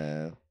don't know,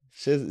 man.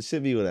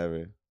 Should be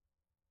whatever.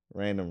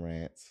 Random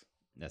rants.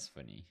 That's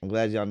funny. I'm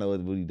glad y'all know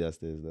what booty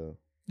dust is, though.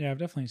 Yeah, I've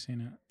definitely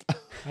seen it.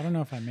 I don't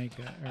know if I make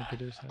it or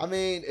produce it. I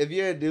mean, if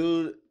you're a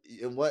dude,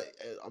 not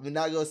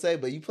gonna say,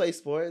 but you play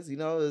sports, you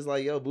know, it's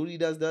like, yo, booty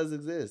dust does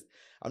exist.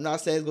 I'm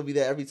not saying it's gonna be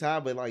there every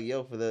time, but like,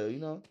 yo, for the, you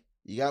know,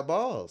 you got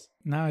balls.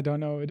 Now I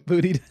don't know what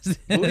booty does.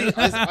 Booty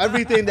is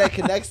everything that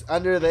connects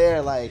under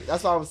there. Like,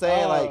 that's what I'm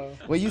saying. Like,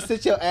 when you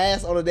sit your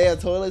ass on a damn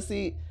toilet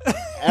seat,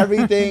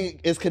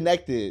 everything is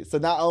connected. So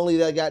not only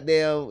that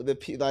goddamn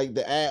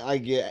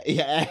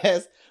your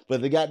ass,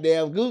 but the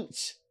goddamn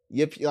gooch.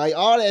 Like,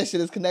 all that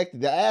shit is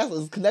connected. The ass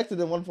is connected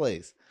in one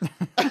place.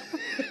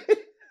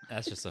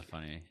 That's just so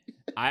funny.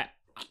 I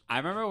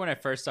remember when I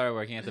first started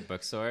working at the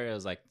bookstore, it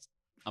was like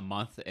a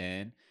month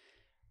in.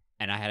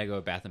 And I had to go to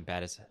the bathroom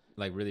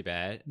like really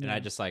bad. Yeah. And I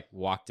just like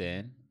walked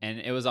in and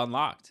it was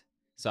unlocked.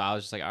 So I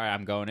was just like, all right,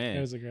 I'm going in. It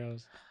was the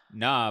girls.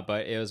 Nah,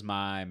 but it was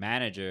my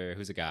manager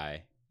who's a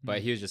guy. But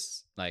he was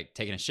just like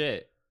taking a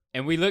shit.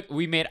 And we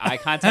made eye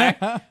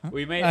contact. I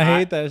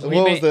hate that shit.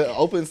 What was the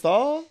open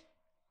stall?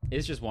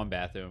 It's just one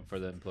bathroom for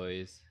the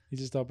employees. You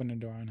just opened the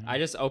door on him. I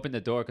just opened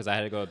the door because I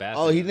had to go to the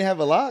bathroom. Oh, he didn't have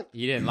a lock?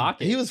 He didn't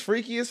lock it. He was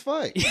freaky as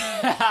fuck.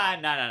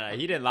 No.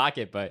 He didn't lock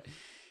it, but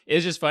it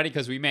was just funny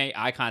because we made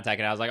eye contact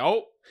and I was like,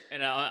 oh,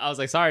 and I was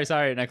like, sorry.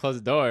 And I closed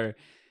the door.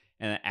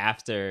 And then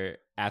after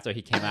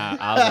he came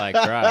out, I was like,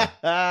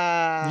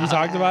 bro. You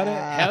talked about it?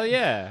 Hell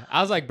yeah.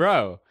 I was like,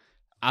 bro.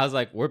 I was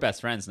like, we're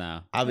best friends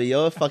now.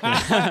 Your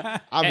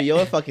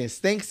fucking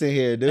stinks in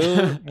here,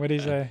 dude. What did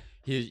he say?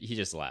 He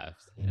just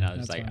laughed. And I was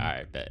just That's like, funny. all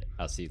right, bet.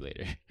 I'll see you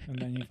later. And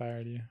then he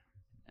fired you.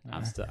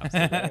 I'm still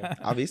there.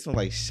 You smell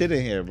like shit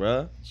in here,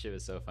 bro. Shit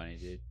was so funny,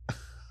 dude.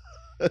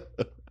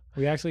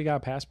 We actually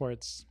got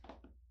passports.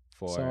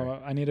 For So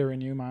I need to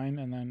renew mine,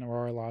 and then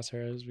Aurora lost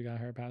hers. We got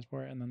her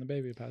passport, and then the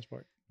baby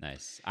passport.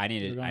 nice. I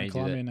need We're to. going I to need to do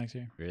Colombia that. next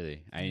year.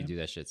 Really, I need Yeah. to do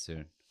that shit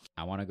soon.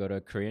 I want to go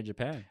to Korea and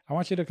Japan. I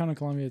want you to come to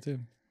Colombia too.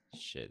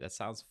 Shit, that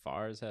sounds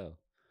far as hell.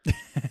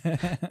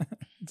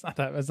 It's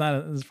not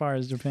as far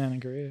as Japan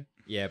and Korea.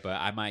 Yeah, but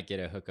I might get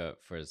a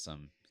hookup for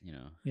some.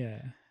 Yeah,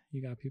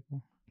 you got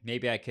people.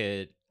 Maybe I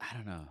could. I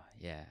don't know.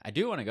 Yeah, I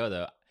do want to go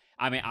though.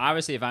 I mean,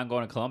 obviously, if I'm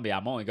going to Colombia,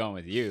 I'm only going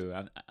with you.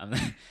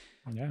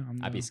 Yeah,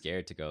 I'd be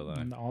scared to go I'm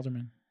alone. the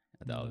alderman.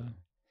 The- I'm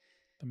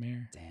the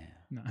mayor. Damn.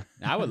 No.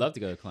 I would love to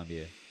go to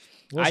Colombia.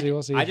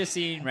 We'll see. I just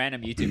seen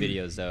random YouTube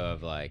videos though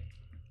of like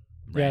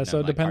Yeah, so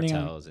random, like, depending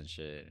on- cartels and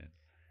shit.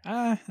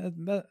 I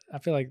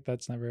feel like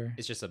that's never.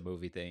 It's just a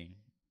movie thing.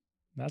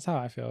 That's how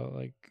I feel.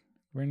 Like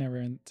we're never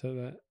into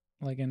that,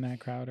 like in that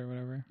crowd or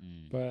whatever.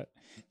 Mm. But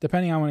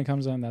depending on when it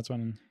comes in, that's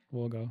when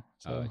we'll go.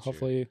 So Oh, true.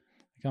 hopefully it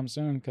comes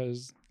soon,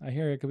 because I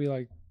hear it could be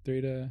like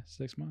 3 to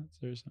 6 months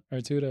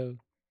or 2 to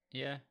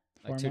Yeah,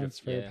 4 2 to- months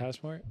for a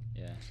passport.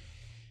 Yeah.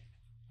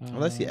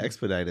 Unless you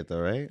expedite it though,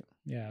 right?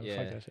 Yeah, Yeah.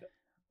 fuck that shit.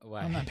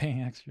 Why? I'm not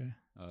paying extra.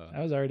 Oh.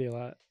 That was already a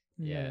lot.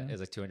 Yeah, it was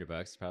like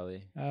 $200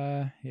 probably.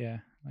 Yeah,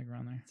 like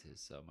around there.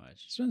 It's so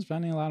much. Just been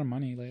spending a lot of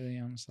money lately.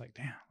 I'm just like,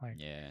 damn, like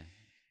Yeah.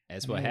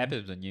 That's I what know.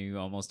 happens when you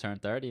almost turn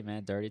 30,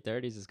 man. Dirty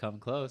 30s is coming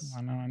close.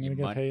 I know I need Your to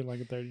get mon- paid like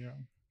a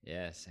 30-year-old.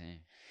 Yeah, same.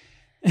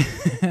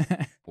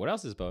 What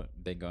else has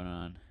been going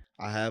on?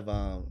 I have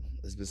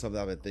it's been something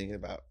I've been thinking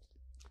about.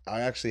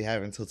 I actually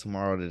have until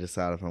tomorrow to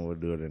decide if I'm gonna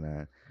do it or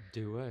not.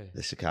 Do what?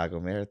 The Chicago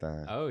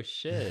Marathon. Oh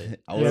shit!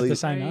 I You have really, to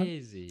sign up?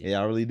 Crazy. yeah,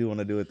 I really do want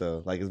to do it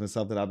though. Like it's been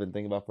something I've been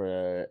thinking about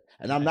for,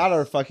 and I'm not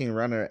a fucking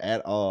runner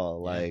at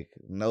all. Yeah. Like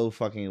no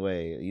fucking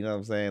way. You know what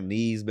I'm saying?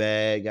 Knees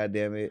bad,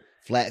 goddamn it.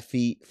 Flat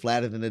feet,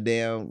 flatter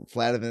than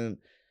flatter than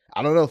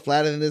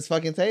this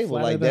fucking table.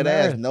 Flatter like than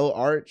that ass, Earth. no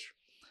arch.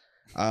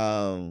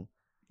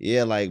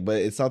 Yeah, like,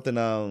 but it's something.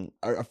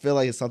 I feel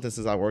like it's something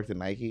since I worked at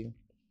Nike.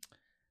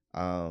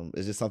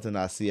 It's just something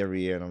I see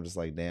every year, and I'm just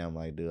like, damn,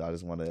 like, dude, I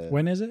just want to.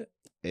 When is it?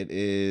 It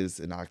is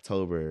in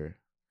October.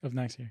 Of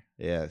next year.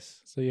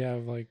 Yes, So you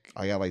have like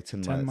I got like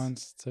 10 10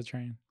 months to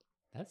train.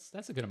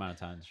 That's a good amount of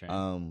time to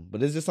train.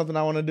 But it's just something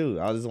I want to do.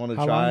 I just want to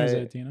How try. long is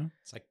it? Do you know?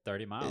 It's like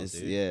 30 miles, It's,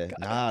 dude. yeah,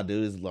 nah,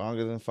 dude, it's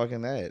longer than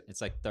fucking that.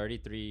 It's like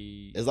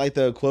 33. It's like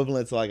the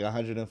equivalent to like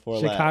 104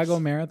 Chicago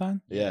laps.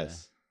 Marathon?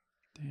 Yes.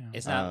 Damn.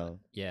 It's not. Um,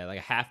 Yeah, like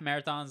a half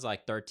marathon's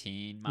like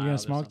 13 miles. You gonna or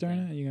smoke during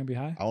something. it? You gonna be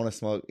high? I want to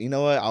smoke. You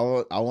know what?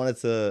 I wanted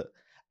to.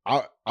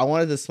 I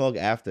wanted to smoke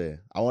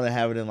after. I want to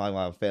have it in like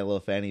my little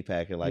fanny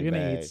pack or like You're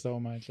gonna bag. eat so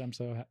much. I'm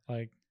so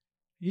like,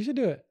 you should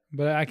do it.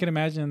 But I can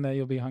imagine that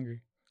you'll be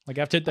hungry. Like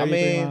after 33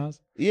 mean, miles.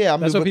 Yeah, I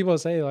mean, That's what but- people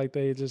say. Like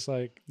they just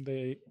like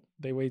they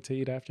wait to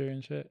eat after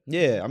and shit.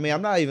 Yeah, I mean,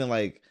 I'm not even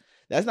like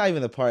that's not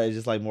even the part. It's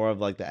just like more of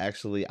like the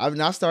actually. I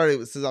mean, I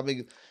started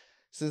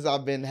since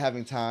I've been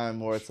having time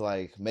more to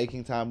like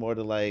making time more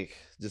to like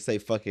just say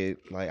fuck it.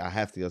 Like I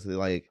have to go to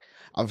like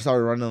I've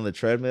started running on the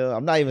treadmill.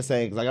 I'm not even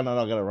saying because like I'm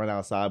not gonna run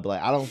outside, but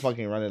like I don't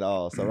fucking run at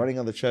all. So running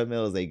on the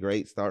treadmill is a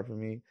great start for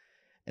me,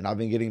 and I've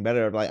been getting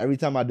better. Like every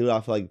time I do it, I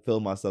feel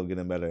myself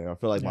getting better. I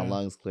feel like my Yeah.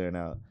 lungs clearing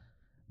out.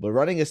 But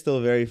running is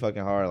still very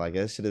fucking hard. Like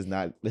this shit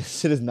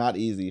is not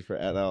easy for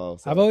at all.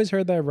 So. I've always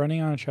heard that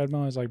running on a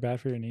treadmill is like bad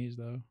for your knees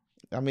though.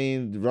 I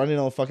mean, running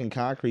on fucking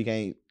concrete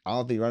ain't. I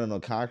don't think running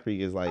on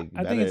concrete is like.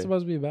 I think it's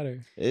supposed to be better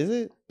Is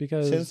it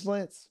because shin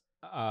splints?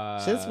 Uh,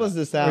 Shin splints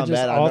just or sound just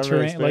bad. all I've never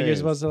terrain. Like you're experienced.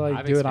 supposed to like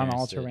I've do it on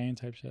all experienced it. terrain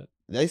type shit.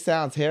 They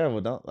sound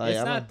terrible, don't? Like,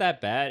 it's I not don't,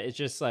 that bad. It's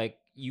just like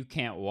you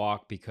can't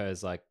walk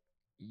because like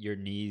your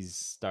knees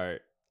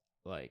start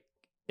like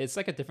it's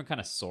like a different kind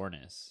of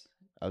soreness.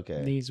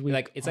 Okay. Knees weak.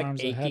 Like it's like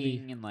arms are heavy.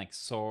 aching and like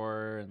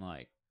sore and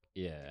like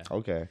yeah.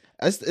 Okay.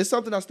 It's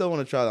something I still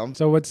want to try. I'm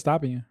So what's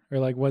stopping you, or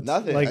like what's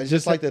nothing. like It's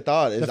just like the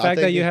thought. the It's,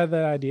 fact that you had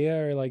the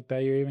idea, or like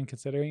that you're even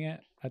considering it?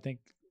 I think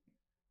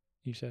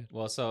you should,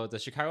 Well, so the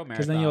Chicago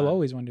because Marathon. then you'll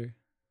always wonder.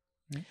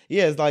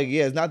 Yeah, it's like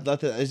it's not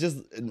nothing. It's just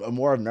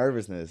more of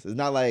nervousness. It's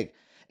not like.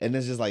 And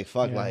it's just like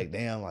fuck, Yeah. like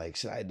damn, like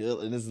should I do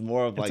it? And this is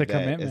more of It's like a that.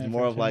 commitment It's for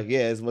more of sure. like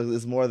yeah, it's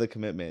more of the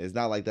commitment. It's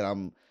not like that. I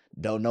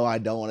don't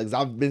want because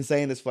I've been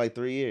saying this for like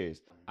 3 years.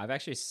 I've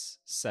actually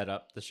set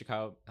up the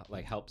Chicago,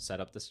 like helped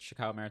set up the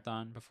Chicago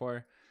Marathon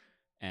before,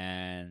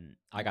 and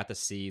I got to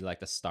see like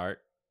the start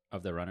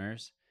of the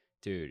runners.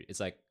 Dude, it's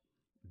like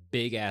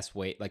big ass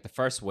wave. Like the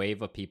first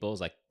wave of people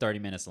is like 30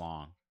 minutes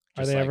long.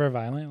 Are Just they like- ever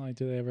violent? Like,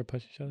 do they ever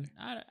push each other?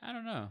 I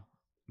don't know,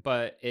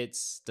 but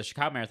it's the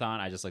Chicago Marathon.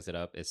 I just looked it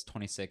up. It's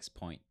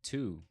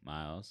 26.2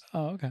 miles.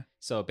 Oh, okay.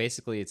 So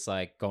basically, it's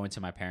like going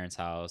to my parents'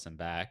 house and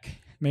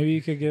back. Maybe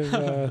you could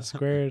give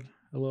Squared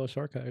a little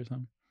shortcut or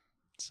something.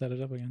 Set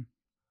it up again.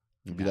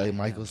 Be like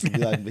Michael. Be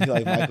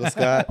like Michael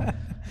Scott.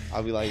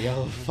 I'll be like,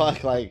 yo,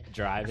 fuck, like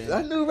driving.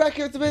 That new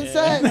record's been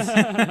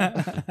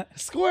set.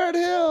 Squared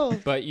Hill.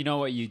 But you know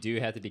what you do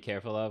have to be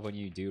careful of when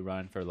you do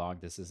run for long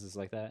distances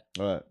like that?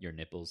 What? Your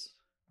nipples.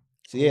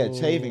 So yeah,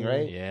 chafing,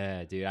 right?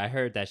 Yeah, dude. I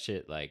heard that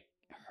shit like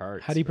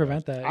hurts. How do you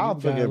prevent that? I'll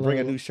bring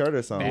a new shirt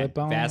or something.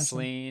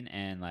 Vaseline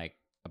and like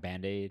a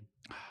Band-Aid.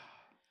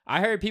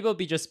 I heard people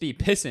be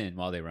pissing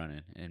while they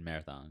running in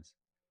marathons.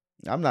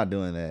 I'm not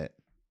doing that.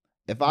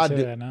 If I do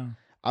that now.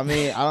 I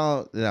mean, I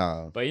don't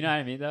know. But you know what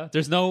I mean, though?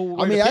 There's no.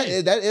 I mean,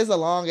 that is a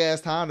long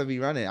ass time to be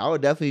running. I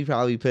would definitely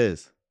probably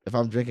piss if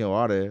I'm drinking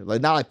water.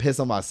 Like, not like piss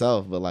on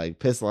myself, but like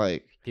piss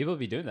like. People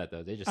be doing that,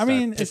 though. They just. I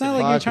mean, it's not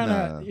like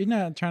you're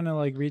not trying to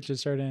like reach a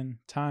certain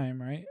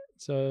time, right?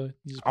 So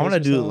you just I want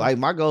to do like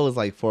my goal is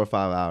like 4 or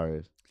 5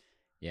 hours.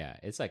 Yeah,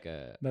 it's like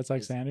a. That's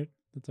like standard.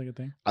 That's like a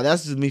thing.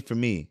 That's just me for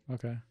me.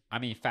 Okay. I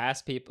mean,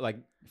 fast people like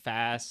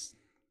fast.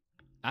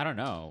 I don't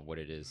know what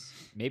it is.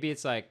 Maybe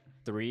it's like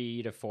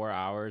 3 to 4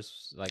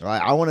 hours. Like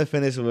I want to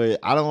finish with.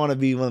 I don't want to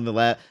be one of the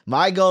last.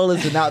 My goal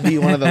is to not be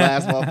one of the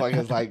last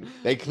motherfuckers. Like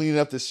they clean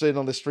up the shit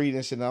on the street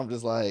and shit. And I'm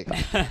just like,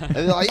 and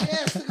they're like,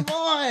 yes, come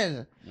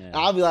on. Yeah.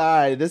 I'll be like, all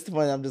right. At this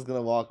point, I'm just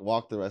gonna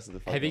walk the rest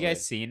of the. Have you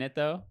guys seen it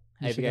though?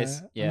 Have you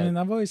guys? Yeah. I mean,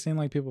 I've always seen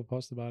like people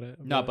post about it.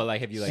 No, but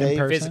like, have you like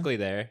physically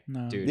there?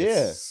 No, dude.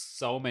 Yeah,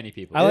 so many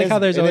people. I like how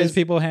there's always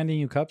people handing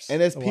you cups.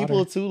 And there's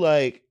people too.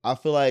 Like I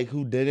feel like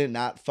who didn't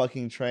not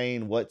fucking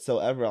train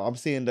whatsoever. I'm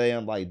seeing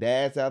damn like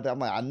dads out there. I'm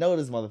like, I know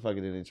this motherfucker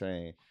didn't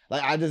train.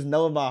 Like I just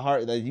know in my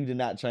heart that you did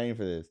not train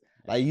for this.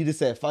 Like you just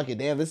said, fuck it,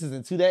 damn, this is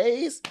in 2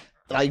 days.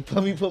 Like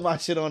let me put my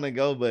shit on and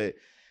go. But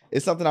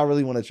it's something I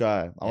really want to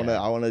try. I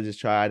want to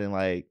just try it and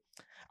like.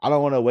 I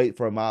don't want to wait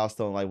for a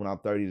milestone like when I'm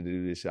 30 to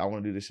do this shit. I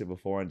want to do this shit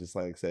before and just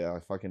like say I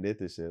fucking did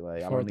this shit.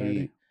 Like I don't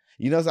need,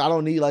 I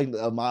don't need like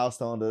a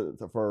milestone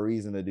for a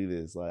reason to do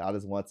this. Like I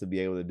just want to be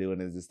able to do it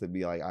and just to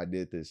be like I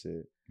did this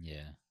shit.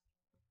 Yeah,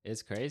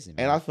 it's crazy,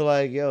 man. And I feel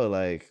like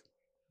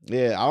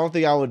I don't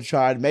think I would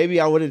try it. Maybe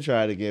I wouldn't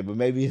try it again, but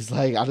maybe it's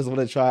like I just want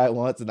to try it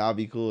once and I'll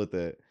be cool with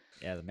it.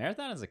 Yeah, the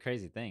marathon is a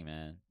crazy thing,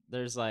 man.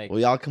 There's like, will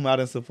y'all come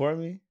out and support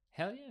me?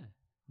 Hell yeah.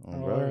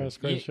 Oh,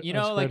 you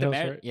know, like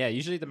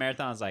usually the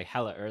marathon is like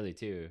hella early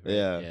too. Right?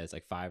 Yeah, it's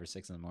like 5 or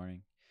 6 in the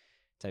morning,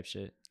 type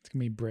shit. It's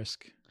gonna be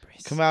brisk.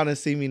 Come out and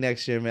see me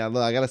next year, man.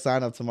 Look, I gotta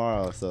sign up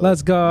tomorrow, so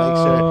let's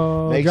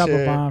go. Make Drop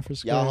sure a bomb for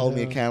y'all hold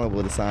me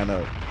accountable to sign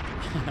up.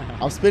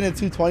 I'm spending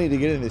 $220 to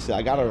get in this shit.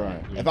 I gotta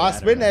run. If I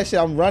spend that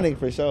shit, I'm running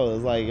for sure.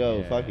 It's like,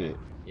 yo, fuck it.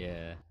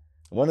 Yeah.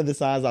 One of the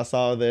signs I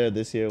saw there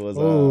this year was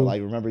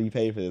like, remember you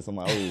paid for this. I'm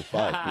like, oh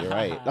fuck, you're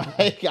right.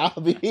 Like I'll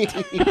be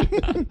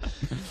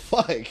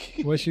fuck.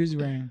 What shoes you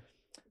wearing?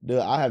 Dude,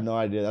 I have no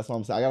idea. That's what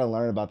I'm saying. I gotta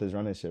learn about this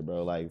running shit,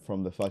 bro. Like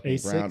from the fucking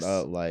ground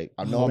up. Like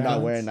I know I'm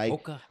not wearing Nike.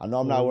 I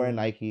know I'm not wearing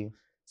Nike.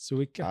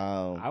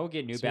 Suica. I would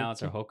get New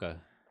Balance or Hoka.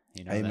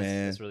 You know,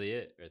 that's really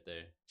it right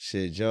there.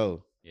 Shit,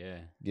 Joe. Yeah.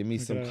 Give me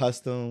some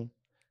custom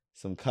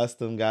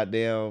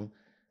goddamn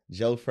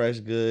Joe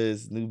Fresh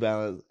Goods, New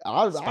Balance.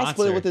 I'll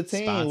split it with the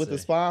team, with the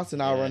sponsor,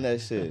 and I'll run that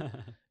shit.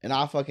 And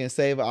I'll fucking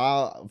save it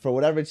for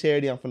whatever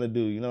charity I'm gonna do.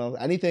 You know,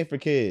 anything for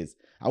kids.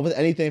 I'm with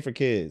anything for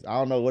kids. I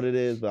don't know what it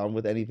is, but I'm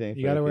with anything.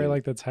 You gotta wear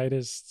like the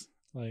tightest,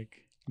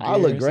 like. I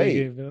look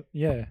great.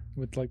 Yeah,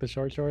 with like the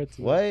short shorts.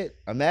 What?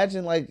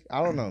 Imagine like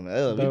I don't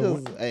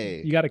know.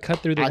 Hey, you gotta cut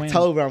through the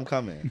October. I'm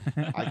coming.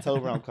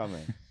 October. I'm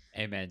coming.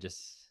 Hey man,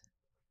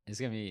 it's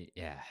gonna be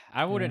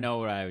I wouldn't know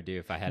what I would do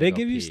if I had. They to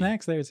give you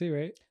snacks there too,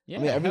 right? Yeah,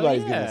 I mean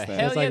everybody's getting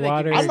snacks. It's like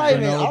water. I'm not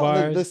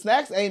even. The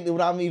snacks ain't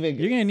what I'm even.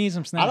 You're gonna need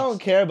some snacks. I don't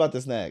care about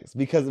the snacks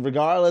because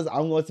regardless,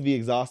 I'm going to be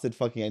exhausted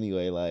fucking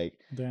anyway. Like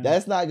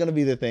that's not gonna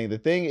be the thing. The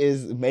thing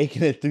is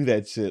making it through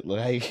that shit.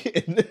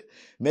 Like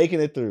making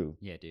it through.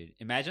 Yeah, dude.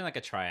 Imagine like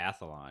a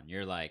triathlon.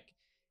 You're like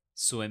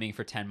swimming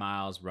for 10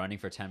 miles, running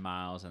for 10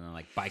 miles, and then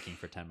like biking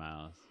for 10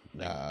 miles.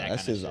 Like, that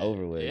shit's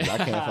over with. I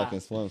can't fucking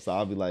swim, so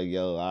I'll be like,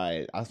 yo, all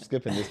right, I'm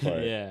skipping this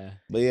part. Yeah.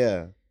 But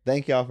yeah,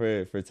 thank y'all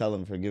for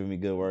giving me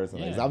good words on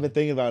this. I've been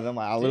thinking about it. I'm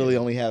like, I literally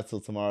only have till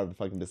tomorrow to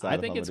fucking decide. I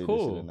think it's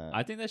cool.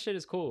 I think that shit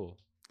is cool.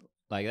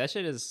 Like that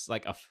shit is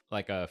like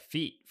a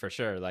feat for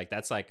sure. Like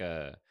that's like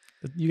a.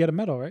 You get a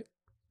medal, right?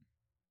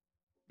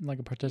 Like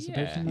a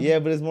participation. Yeah,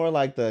 but it's more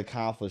like the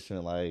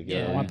accomplishment. Like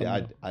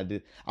I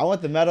did. I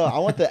want the medal. I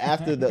want the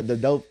after the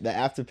dope, the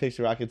after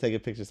picture where I can take a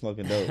picture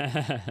smoking dope.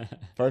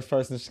 First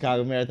person in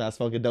Chicago Marathon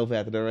smoking dope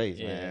after the race.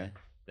 Man,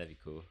 that'd be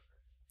cool.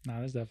 No,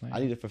 there's definitely.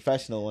 I need a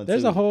professional one.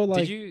 There's a whole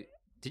like.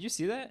 Did you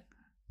see that?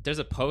 There's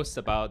a post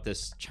about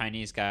this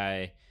Chinese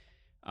guy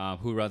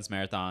who runs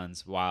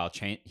marathons while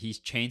he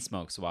chain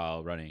smokes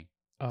while running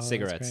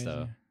cigarettes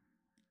though,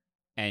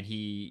 and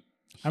he.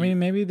 I mean,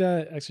 maybe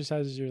that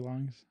exercises your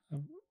lungs.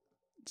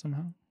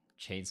 Somehow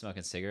chain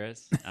smoking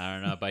cigarettes. I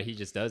don't know, but he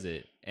just does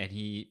it, and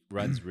he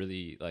runs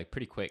really like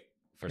pretty quick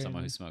for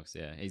someone who smokes.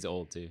 Yeah, he's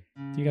old too.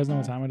 Do you guys know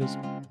what time it is?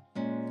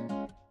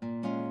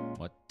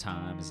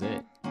 time is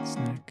it?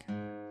 Snack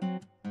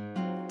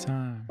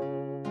time.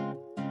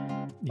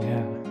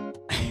 Yeah.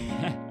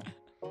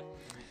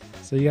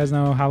 So you guys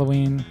know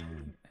Halloween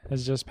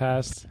has just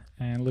passed,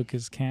 and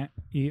Lucas can't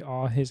eat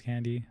all his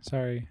candy.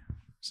 Sorry,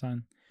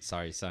 son.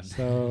 Sorry, son.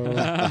 So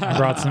I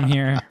brought some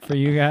here for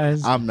you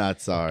guys. I'm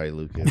not sorry,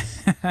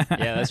 Lucas.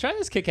 Yeah, let's try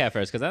this Kit Kat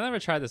first because I never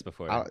tried this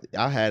before.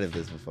 I had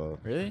this before.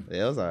 Really?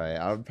 It was alright.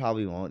 I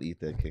probably won't eat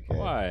the Kit Kat.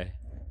 Why?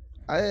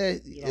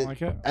 You don't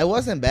like it? It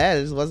wasn't bad.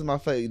 It just wasn't my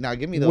favorite. Now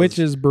give me those.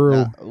 Witch's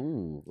Brew.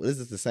 Ooh, is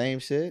this the same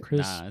shit?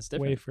 Crisp Nah, it's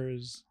different.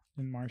 wafers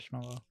and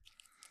marshmallow.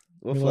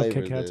 What We love flavor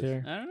Kit is Kats this?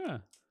 here. I don't know.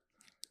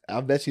 I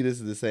bet you this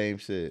is the same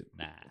shit.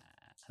 Nah.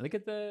 Look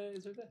at the.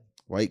 Is it there?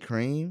 White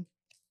cream,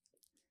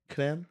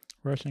 creme.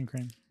 Russian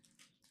cream.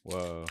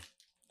 Whoa.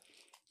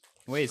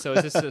 Wait, so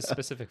is this a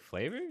specific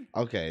flavor?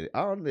 Okay.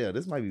 Oh yeah,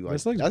 this might be white.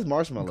 This looks That's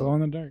marshmallow. Glow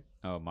in the dark.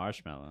 Oh,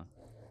 marshmallow.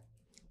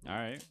 All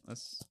right,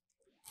 let's.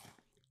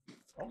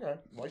 Okay,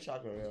 white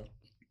chocolate.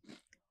 Yeah.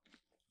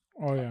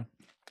 Oh yeah,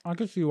 I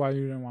could see why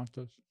you didn't want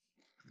this.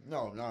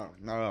 No, not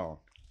at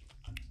all.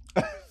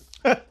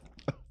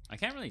 I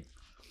can't really.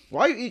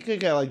 Why you eat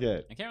Kit Kat like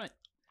that? I can't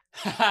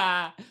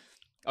really.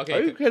 Okay.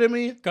 Are you kidding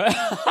me?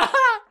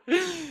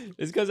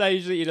 It's because I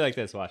usually eat it like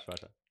this. Watch.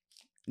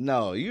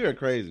 No, you are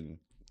crazy.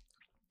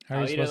 How are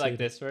I'll you eat it supposed to like eat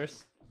this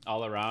first,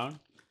 all around,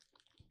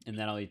 and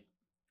then I'll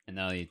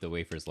eat the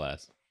wafers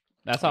last.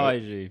 That's how I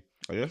usually.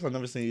 I guess I've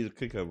never seen you eat a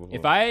Kit Kat before.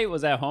 If I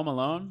was at home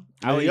alone,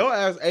 I would. Your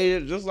ass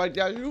ate it just like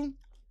that.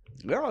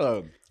 You're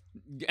a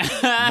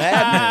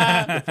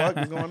madman. What the fuck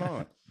is going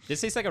on?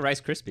 This tastes like a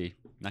Rice Krispie.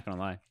 Not gonna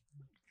lie.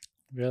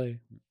 Really?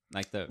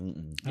 Like the.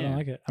 I don't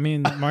like it. I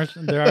mean,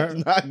 there are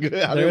It's not good.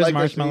 I there didn't is like that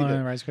marshmallow shit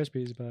and Rice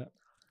Krispies, but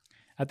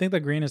I think the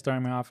green is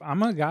throwing me off.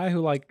 I'm a guy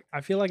who I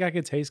feel like I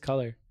could taste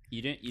color.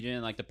 You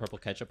didn't like the purple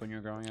ketchup when you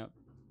were growing up?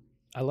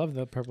 I love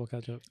the purple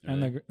ketchup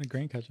Really? and the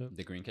green ketchup.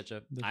 The green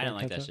ketchup? The I didn't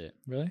dark like that ketchup. shit.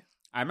 Really?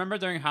 I remember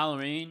during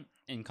Halloween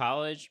in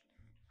college,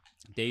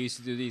 they used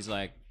to do these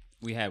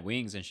we had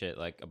wings and shit,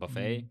 like a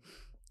buffet,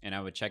 and I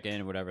would check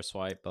in, whatever,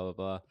 swipe, blah blah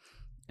blah,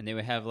 and they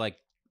would have it'd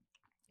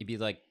be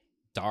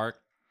dark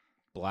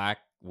black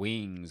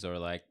wings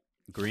or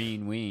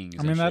green wings.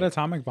 I mean, that shit.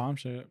 atomic bomb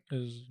shit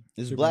is.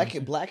 It's super black nasty.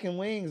 and black and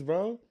wings,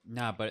 bro.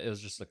 Nah, but it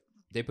was just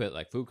they put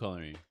food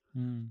coloring,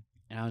 Mm.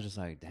 and I was just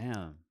like,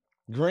 damn,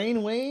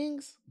 Green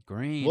wings.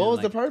 green. What and, was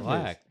the purpose?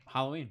 Black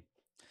Halloween.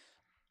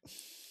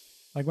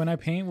 Like when I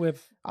paint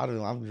with I don't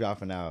know. I'm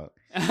dropping out.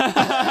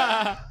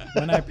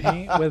 when I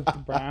paint with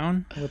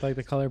brown, with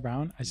the color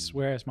brown, I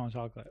swear I smell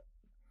chocolate.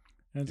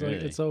 And it's Really?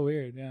 it's so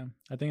weird. Yeah,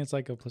 I think it's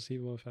like a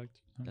placebo effect.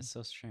 That's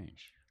so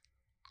strange.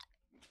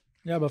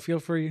 Yeah, but feel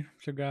free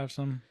to grab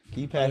some.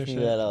 Can you pass Other me shit.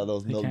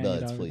 those You milk can't eat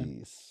duds, everything.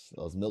 please?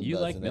 Those milk You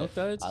duds. like in milk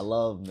there. duds? I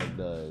love milk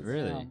duds.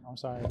 Really? I'm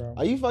sorry, bro.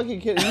 Are you fucking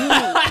kidding? Your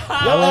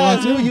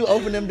ass knew you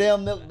open them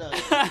damn milk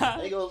duds.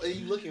 They go,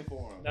 you looking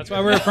for them. That's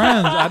why we're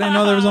friends. I didn't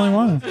know there was only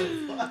one.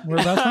 We're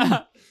best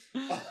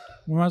friends.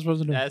 What am I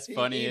supposed to do? That's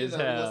funny as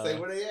hell. Say,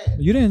 where they at?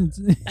 You didn't.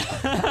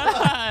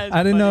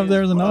 I didn't know if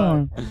there was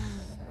another fuck. one.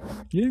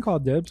 You didn't call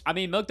dibs. I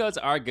mean, milk duds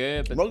are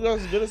good, but Milk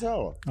duds is good as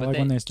hell. I like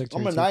when they stick to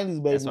I'm your a teeth.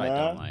 90s baby, that's what I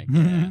don't man. like.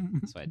 Yeah,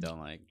 that's what I don't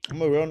like.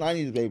 I'm a real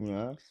 90s baby,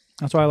 man.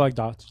 That's why I like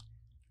dots.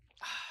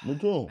 Me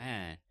too.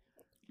 Man,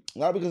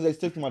 Not because they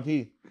stick to my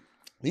teeth.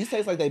 These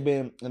taste like they've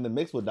been in the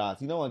mix with dots.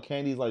 You know when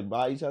candies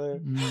by each other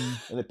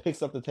and it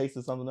picks up the taste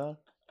of something else?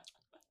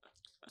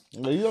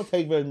 You don't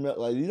take very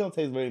you don't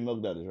taste very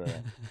milk duds,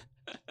 right?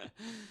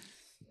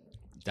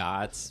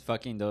 dots,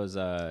 fucking those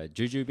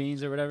juju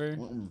beans or whatever.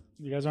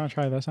 You guys want to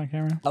try this on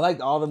camera? I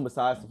liked all of them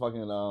besides the fucking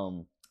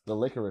the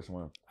licorice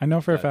one. I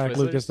know for a fact Twizzlers?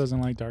 Lucas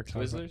doesn't like dark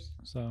chocolate. Twizzlers?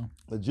 So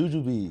The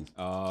jujubes.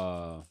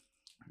 Oh,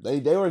 They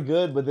were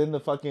good, but then the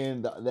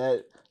fucking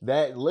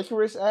that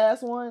licorice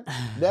ass one,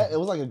 that it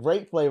was like a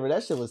grape flavor.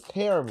 That shit was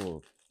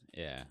terrible.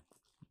 yeah.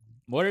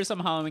 What are some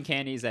Halloween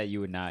candies that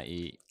you would not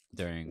eat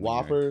during when you're-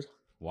 Whoppers.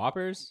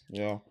 Whoppers?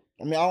 Yeah.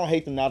 I mean, I don't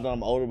hate them now that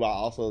I'm older, but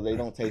also they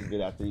don't taste good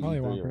after you probably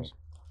eat 3 of Whoppers.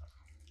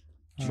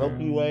 them.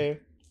 Milky Way,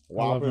 I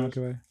love Whoppers. Milky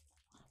Way.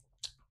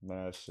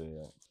 Man, shit.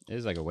 It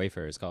is like a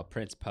wafer. It's called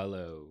Prince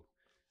Polo.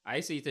 I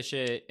used to eat the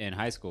shit in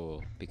high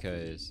school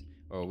because,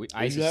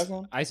 I Did you have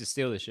some? used to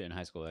steal this shit in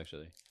high school.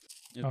 Actually,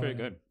 it was Oh, pretty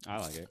yeah. good. I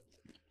like it.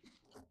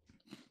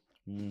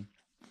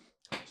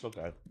 It's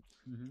okay.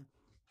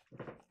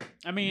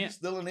 I mean,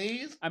 Still in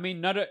these? I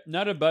mean,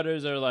 Nutter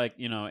Butters are A1.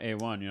 You know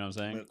what I'm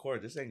saying? Of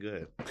course, this ain't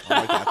good. I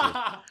like that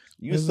shit.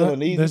 You This is still like- in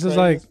these? this It's is crazy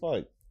like- as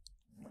fuck.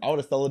 I would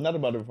have stolen another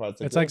butter before I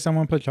took It's like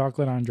someone put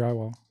chocolate on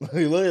drywall.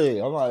 Literally,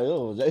 I'm like,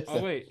 oh, Jason.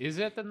 Oh wait, is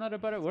that the Nutter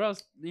Butter? What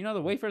else? You know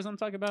the wafers I'm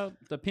talking about?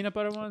 The peanut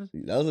butter ones?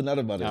 That was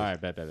another butter. All right,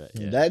 bet.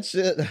 Yeah. That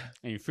shit.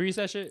 And you freeze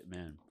that shit,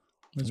 man.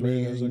 It's I mean,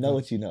 weird. It was you like know a-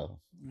 what you know.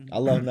 I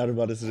love Nutter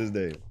Butters to this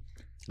day.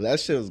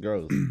 That shit was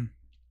gross.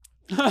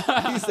 He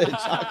said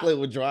chocolate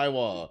with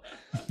drywall.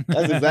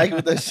 That's exactly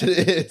what that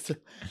shit is.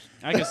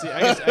 I can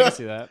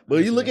see that.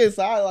 But you look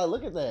inside, like,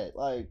 look at that.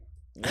 Like,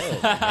 oh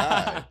my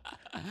God.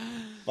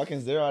 Fucking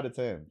 0 out of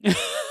 10.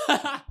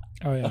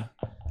 Oh yeah.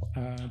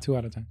 2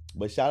 out of 10.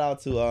 But shout out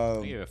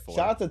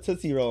to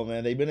Tootsie Roll,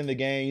 man. They've been in the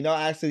game. You know,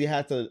 I actually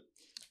had to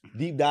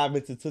deep dive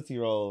into Tootsie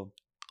Roll.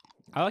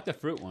 I like the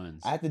fruit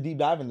ones. I had to deep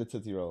dive into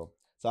Tootsie Roll.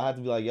 So I had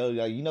to be like, yo,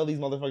 like, you know these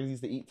motherfuckers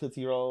used to eat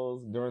Tootsie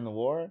Rolls during the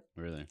war?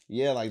 Really?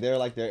 Yeah, like they're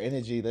like their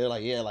energy. They're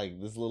like, yeah, like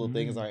this little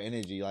thing is our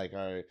energy, like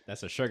our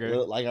that's a sugar,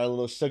 like our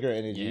little sugar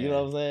energy. Yeah. You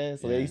know what I'm saying?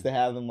 So they used to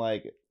have them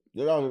like,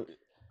 you know,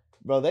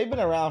 bro. They've been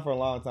around for a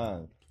long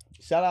time.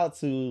 Shout out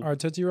to Are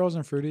Tootsie Rolls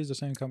and Fruities the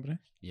same company?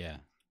 Yeah.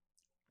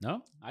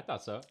 No, I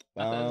thought so.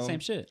 I thought the same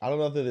shit. I don't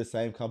know if they're the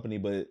same company,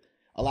 but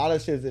a lot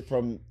of shit is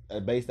from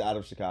based out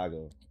of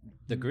Chicago.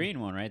 The green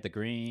one, right? The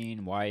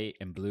green, white,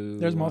 and blue.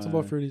 There's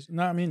multiple Fruities.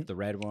 No, I mean the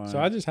red one. So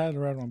I just had the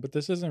red one, but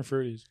this isn't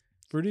Fruities.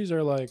 Fruities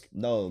are like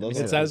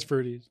it says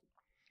Fruities.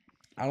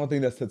 I don't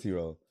think that's Tootsie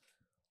Roll.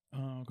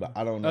 Oh, okay. But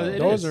I don't know.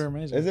 Those are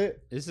amazing. Is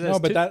it? No,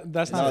 but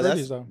that's not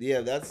Fruities though.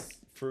 Yeah, that's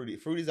Fruity.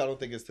 Fruities, I don't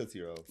think it's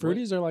Tootsie Roll.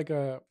 Fruities are like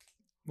a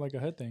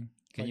hood thing.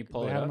 Can you like,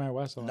 pull it up? up? My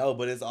West. No,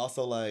 but it's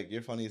also like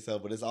you're funny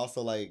yourself. But it's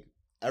also like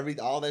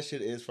all that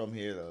shit is from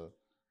here though.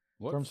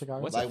 What? From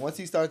Chicago. Like once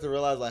you start to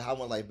realize like how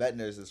much like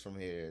Vetner's is from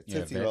here.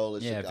 Tootsie Roll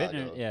is Chicago.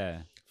 Vintner,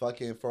 yeah.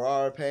 Fucking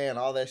Ferrara Pan,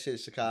 all that shit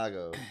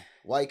Chicago.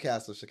 White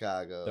Castle,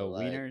 Chicago. The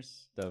like,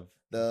 wieners,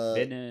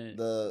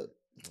 the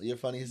you're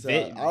funny as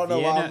hell. I don't know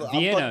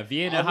why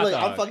Vienna hot dog.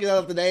 I'm fucking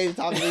up the name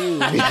talking to you.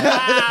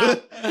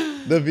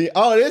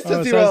 It is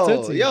Tootsie Roll.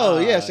 Tootsie. Yo,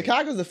 yeah,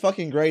 Chicago's the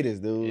fucking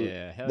greatest, dude.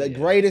 Yeah, the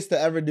greatest to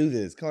ever do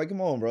this.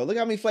 Come on, bro. Look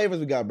how many flavors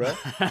we got, bro.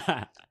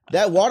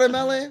 That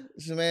watermelon,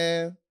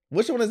 man.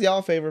 Which one is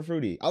y'all favorite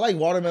fruity? I like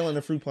watermelon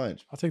and fruit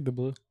punch. I'll take the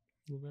blue.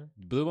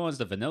 Blue one's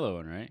the vanilla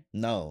one, right?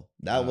 No,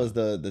 that was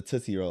the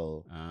Tootsie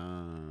Roll.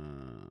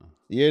 Oh.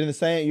 You're in the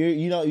same. You're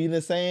in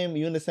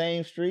the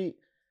same street.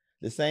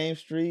 The same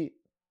street.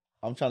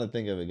 I'm trying to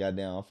think of it.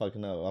 Goddamn, I'm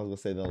fucking up. I was gonna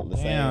say the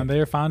same. Damn, they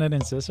were founded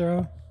in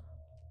Cicero.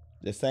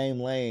 The same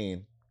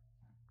lane,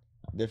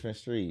 different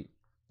street.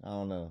 I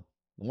don't know.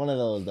 One of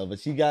those though.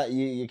 But you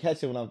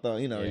catch it when I'm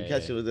throwing. You know, you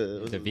catch it with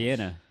the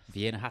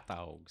Vienna hot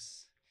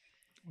dogs.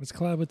 Let's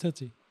collab with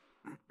Tootsie.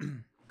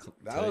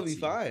 That would be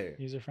fire.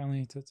 User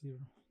friendly Tootsie.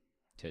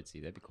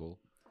 That'd be cool.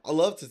 I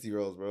love Tootsie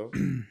Rolls, bro.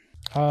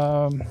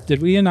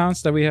 Did we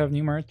announce that we have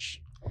new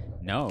merch?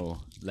 No,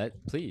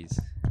 please.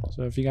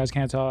 So if you guys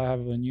can't tell, I have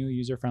a new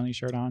user-friendly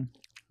shirt on.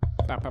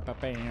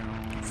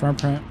 Front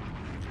print,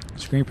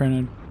 screen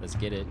printed. Let's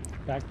get it.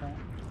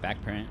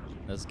 Back print.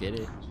 Let's get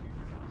it.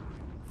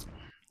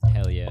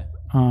 Hell yeah.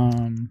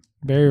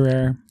 Very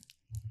rare.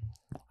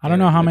 I don't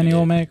know how many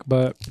we'll make,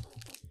 but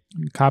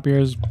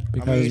copiers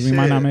because we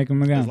might not make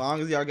them again. As long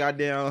as y'all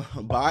goddamn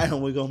buy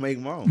them, we gonna make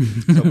more.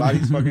 So buy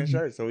these fucking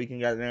shirts so we can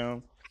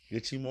goddamn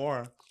get you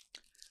more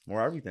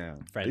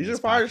everything. These are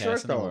fire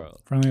shirts though.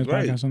 Friendliest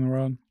podcast in the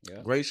world.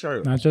 Yeah. Great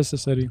shirt. Not just the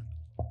city.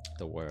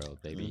 The world,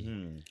 baby.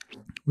 Mm-hmm.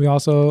 We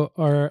also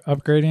are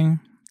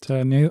upgrading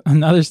to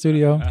another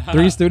studio.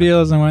 3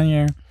 studios in 1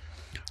 year.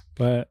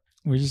 But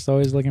we're just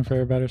always looking for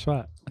a better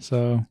spot.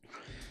 So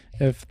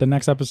if the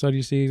next episode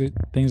you see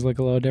things look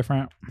a little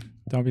different,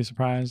 don't be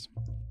surprised.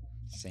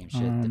 Same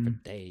shit,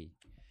 different day.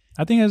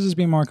 I think it's just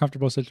be a more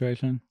comfortable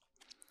situation.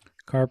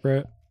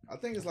 Corporate. I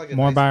think it's like a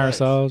more nice by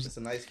flex. ourselves. It's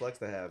a nice flex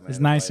to have, man. It's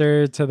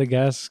nicer to the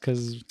guests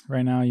because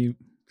right now you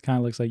kind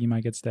of looks like you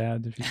might get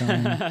stabbed if you come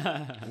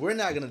in. We're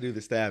not gonna do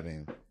the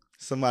stabbing.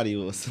 Somebody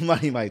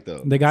might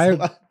though. The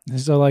guy,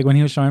 so like when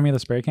he was showing me the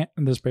spray paint,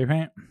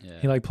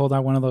 he like pulled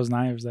out one of those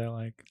knives that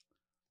like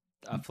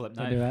a flip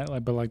knife. Do that,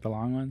 like, but like the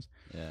long ones.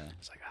 Yeah.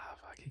 It's like, oh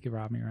fuck, he could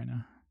rob me right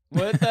now.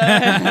 What the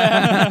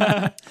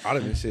heck? I'd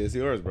have been shit. It's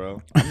yours,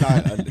 bro. I'm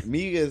not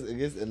me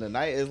against in the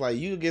night. It's like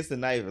you against the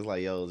knife. It's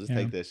like, yo, just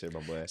take that shit, my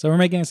boy. So we're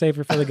making it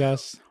safer for the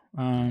guests.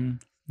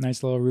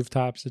 Nice little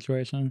rooftop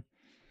situation.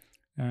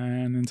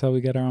 And until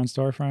we get our own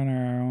storefront or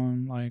our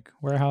own like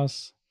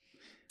warehouse,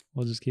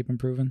 we'll just keep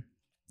improving.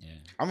 Yeah.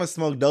 I'm gonna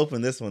smoke dope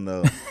in this one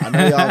though. I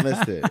know y'all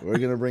missed it. We're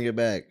gonna bring it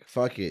back.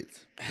 Fuck it.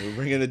 We're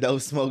bringing the dope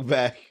smoke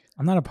back.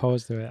 I'm not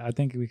opposed to it. I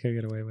think we could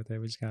get away with it.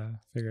 We just gotta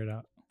figure it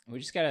out. We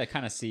just gotta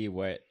kind of see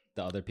what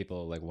the other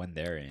people like when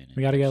they're in.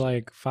 We gotta get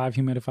like 5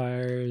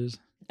 humidifiers.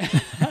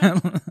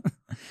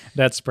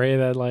 That spray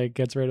that like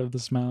gets rid of the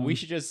smell. We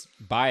should just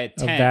buy a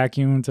tent. A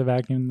vacuum to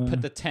vacuum the.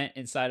 Put the tent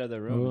inside of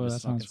the room. Oh, that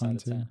sounds fun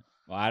too.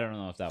 Well, I don't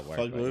know if that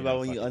works. Fuck, what about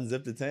when you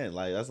unzip the tent?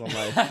 Like that's what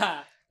I'm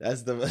like.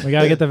 That's the. We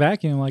gotta get the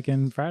vacuum like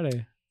in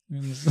Friday.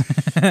 Funny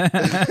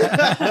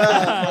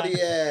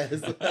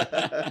ass.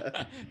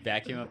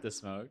 Vacuum up the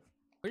smoke.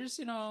 We're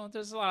just,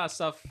 there's a lot of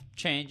stuff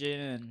changing,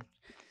 and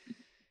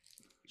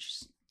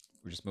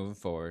we're just moving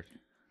forward.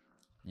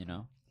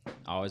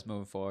 Always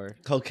moving forward.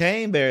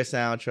 Cocaine Bear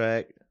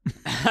soundtrack.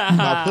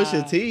 By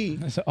Pusha T.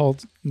 It's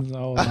old. That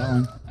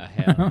one.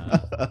 Hell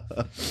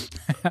no.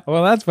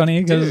 Well, that's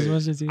funny because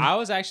Pusha T. I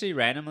was actually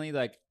randomly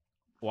like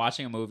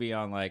watching a movie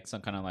on like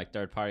some kind of like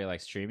third party like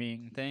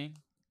streaming thing,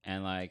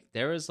 and like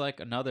there was like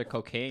another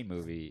cocaine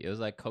movie. It was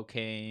like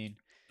cocaine.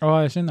 Oh,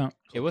 I seen that.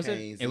 It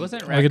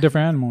wasn't like a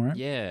different animal, right?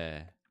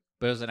 Yeah,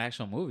 but it was an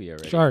actual movie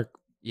already. Shark.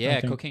 Yeah,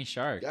 cocaine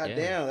shark. God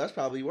damn, that's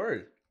probably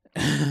word.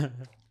 I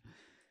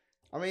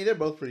mean, they're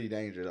both pretty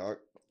dangerous, dog.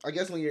 I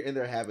guess when you're in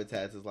their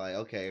habitats, it's like,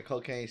 okay, a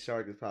cocaine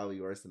shark is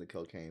probably worse than a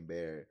cocaine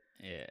bear.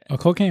 Yeah. A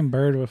cocaine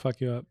bird would fuck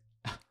you up.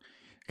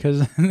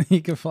 Because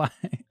he could fly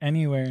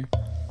anywhere.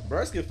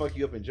 Birds can fuck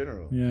you up in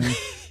general. Yeah.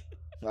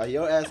 Like,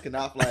 your ass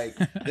cannot, like,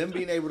 them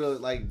being able to,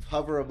 like,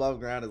 hover above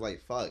ground is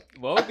like, fuck.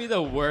 What would be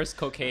the worst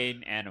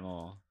cocaine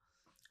animal?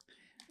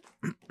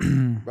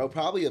 Bro,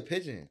 probably a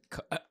pigeon.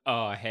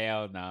 Oh,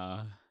 hell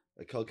no.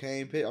 A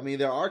cocaine pigeon. I mean,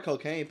 there are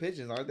cocaine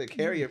pigeons, aren't there?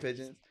 Carrier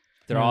pigeons.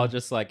 They're all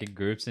just, like, in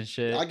groups and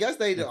shit. I guess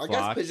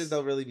pigeons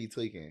don't really be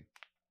tweaking.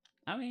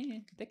 I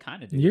mean, they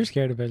kind of do. You're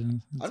scared of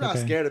pigeons. I'm not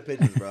scared of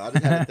pigeons, bro. I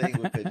just had a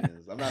thing with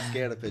pigeons. I'm not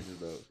scared of pigeons,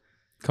 though.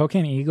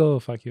 Cocaine eagle will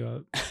fuck you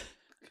up.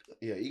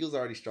 Yeah, eagle's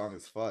already strong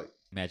as fuck.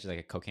 Imagine, like,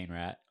 a cocaine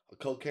rat. A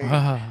cocaine.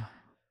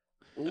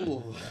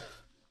 Ooh.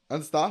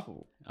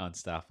 Unstoppable.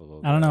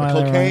 Unstoppable. I don't know.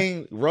 A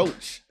cocaine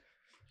roach.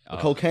 A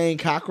cocaine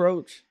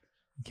cockroach.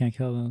 You can't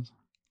kill those.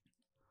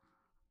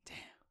 Damn.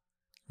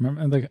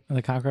 Remember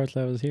the cockroach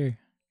that was here?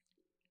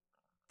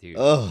 Dude.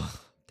 Ugh.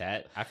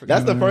 That I forgot.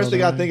 That's the first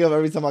thing I think of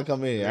every time I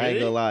come in. Really? I ain't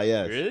gonna lie.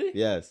 Yes. Really?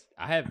 Yes.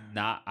 I have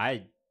not.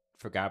 I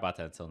forgot about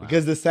that until now.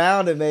 Because the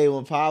sound it made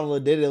when Pablo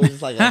did it was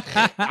just like,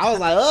 I was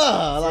like,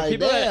 ugh. Like,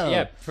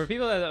 damn. For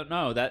people that don't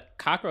know, that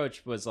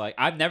cockroach was like,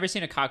 I've never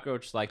seen a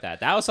cockroach like that.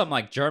 That was some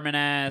like German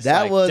ass.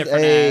 That like, was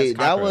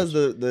that was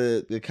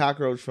the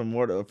cockroach from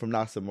Mortal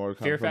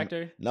Fear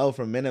Factor. No,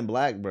 from Men in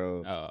Black,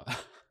 bro. Oh.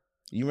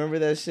 You remember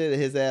that shit?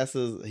 His ass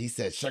was. He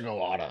said sugar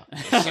water.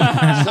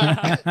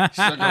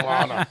 Sugar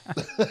water.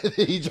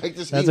 He drank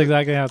the. That's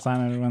exactly how it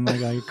sounded when like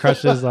he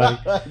crushes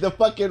like the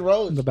fucking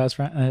roach. The best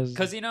friend.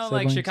 Because you know,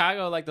 like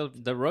Chicago, like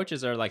the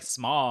roaches are like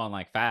small and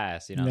like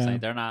fast. You know, what I'm saying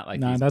they're not like.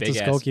 Nah, these that's big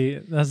a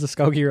Skokie. That's the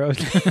Skokie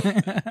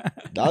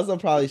roach. Those are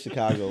probably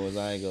Chicago ones.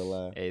 I ain't gonna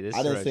lie. Hey, this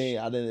I didn't see.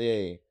 I didn't.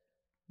 Hey,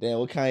 damn.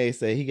 What Kanye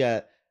say? He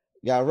got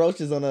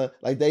roaches on the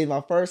like they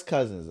my first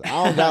cousins.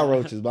 I don't got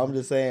roaches, but I'm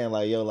just saying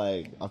like yo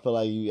like I feel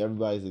like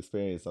everybody's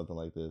experienced something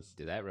like this.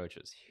 Dude, that roach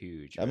was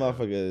huge. That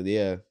motherfucker,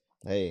 yeah.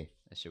 Hey,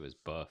 that shit was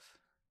buff.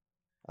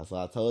 That's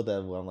why I told that.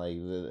 I'm like,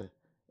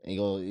 ain't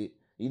gonna,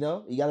 you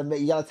know, you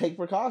gotta take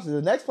precautions.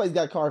 The next place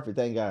got carpet,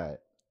 thank God.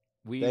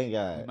 Thank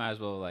God. We might as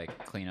well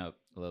like clean up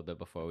a little bit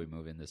before we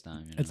move in this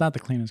time. You know? It's not the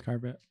cleanest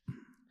carpet.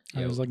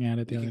 I was looking at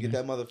it the other day. We can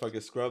get that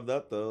motherfucker scrubbed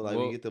up though. Like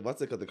we get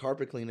the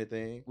carpet cleaner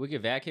thing. We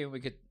could vacuum. We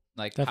could.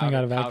 Like definitely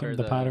got a vacuum,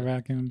 the powder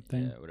vacuum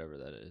thing. Yeah, whatever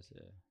that is.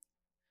 Yeah.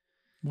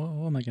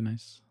 We'll make it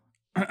nice.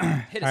 All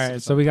right,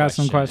 so we got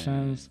some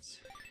questions.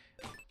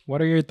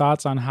 What are your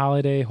thoughts on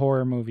holiday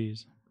horror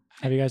movies?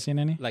 Have you guys seen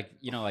any? Like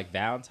like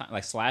Valentine,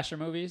 like slasher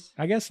movies.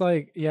 I guess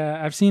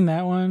I've seen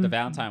that one. The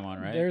Valentine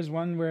one, right? There's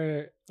one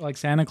where like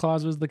Santa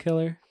Claus was the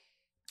killer.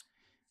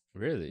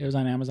 Really? It was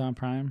on Amazon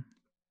Prime.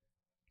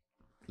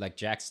 Like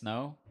Jack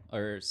Snow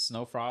or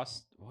Snow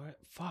Frost. What?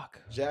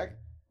 Fuck.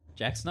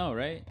 Jack Snow,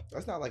 right?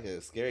 That's not like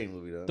a scary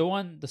movie though.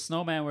 The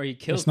snowman where he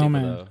kills people.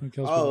 Who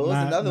kills people. It was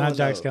another one. Not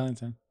Jack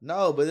Skellington.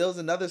 No, but there was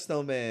another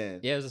snowman.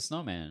 Yeah, it was a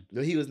snowman.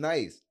 He was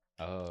nice.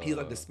 Oh. He's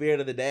like the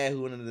spirit of the dad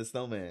who went into the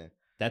snowman.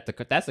 That's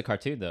the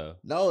cartoon though.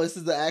 No, this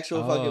is the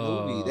actual fucking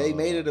movie. They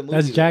made it a movie.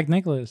 That's Jack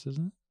Nicholas,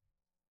 isn't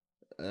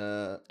it?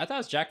 I thought it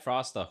was Jack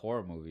Frost, the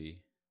horror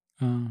movie.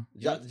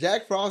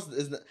 Jack Frost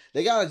is.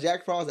 They got a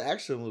Jack Frost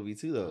action movie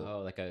too, though. Oh,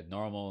 like a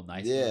normal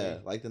nice. Yeah,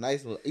 movie. like the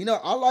nice movie. You know,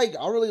 I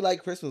really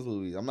like Christmas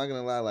movies. I'm not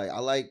gonna lie. Like I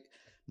like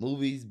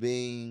movies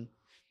being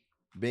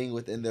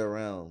within their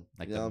realm.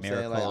 Like you know what I'm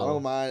Miracle. saying?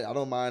 Like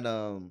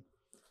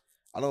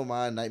I don't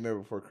mind Nightmare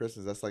Before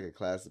Christmas. That's like a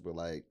classic, but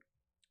like.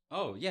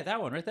 Oh yeah,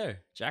 that one right there,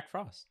 Jack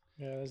Frost.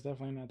 Yeah, that's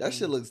definitely not. That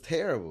shit looks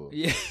terrible.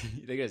 Yeah,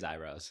 look at his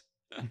eyebrows.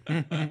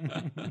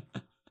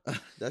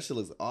 That shit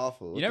looks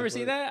awful. You never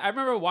see that? I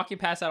remember walking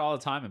past that all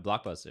the time in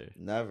Blockbuster.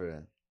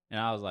 Never. And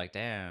I was like,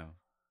 damn,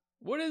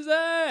 what is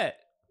that?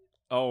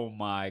 Oh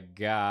my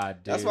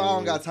God, dude. That's why I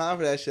don't got time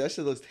for that shit. That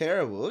shit looks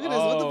terrible. Look at this.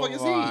 What the fuck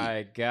is he? Oh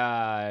my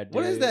God, dude.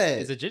 What is that?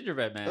 It's a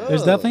gingerbread man.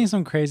 There's definitely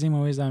some crazy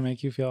movies that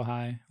make you feel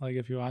high, like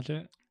if you watch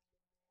it.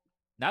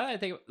 Now that I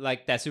think,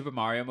 like that Super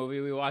Mario movie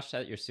we watched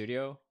at your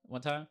studio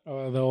one time.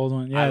 Oh, the old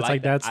one. Yeah, it's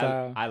like that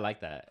style. I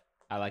like that.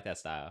 I like that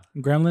style.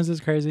 Gremlins is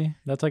crazy.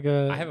 That's like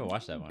I haven't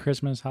watched that one.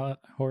 Christmas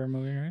horror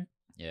movie, right?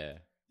 Yeah.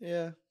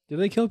 Yeah. Do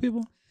they kill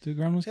people? Do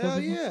Gremlins kill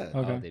people? Yeah.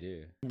 Okay. Oh, they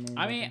do.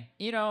 I mean,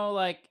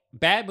 like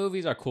bad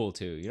movies are cool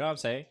too. You know what I'm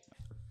saying?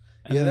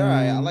 Yeah, they're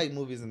alright. I like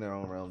movies in their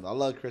own realm. I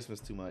love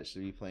Christmas too much to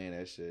be playing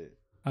that shit.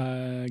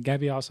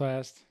 Gabby also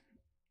asked,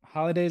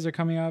 holidays are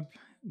coming up.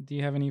 Do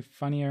you have any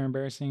funny or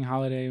embarrassing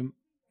holiday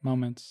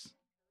moments?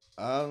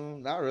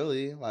 Not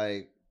really.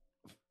 Like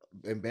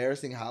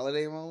embarrassing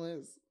holiday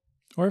moments.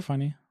 Or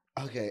funny.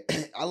 Okay.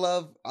 I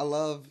love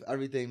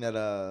everything that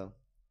I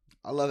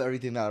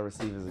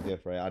receive as a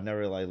gift, right? I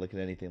never like look at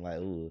anything like,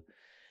 ooh.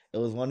 It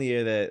was one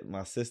year that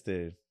my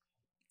sister,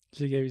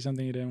 she gave you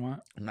something you didn't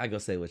want. I'm not gonna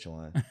say which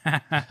one.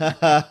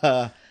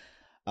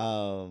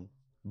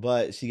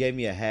 But she gave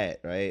me a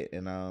hat, right?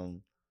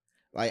 And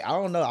like I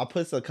don't know, I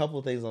put a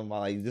couple things on my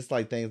like just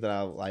like things that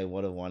I like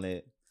would have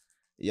wanted.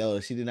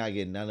 Yo, she did not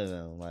get none of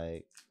them.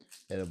 Like,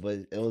 but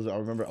it was I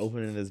remember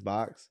opening this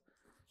box,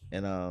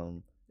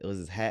 and it was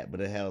his hat,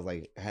 but it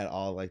had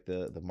all like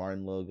the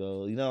Martin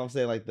logo. You know what I'm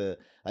saying? Like it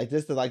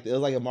was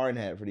like a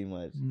Martin hat pretty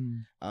much.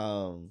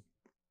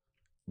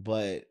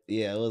 But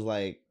yeah, it was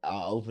like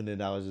I opened it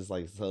and I was just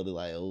like totally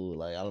like, oh,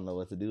 like I don't know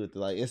what to do with it.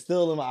 Like it's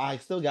still I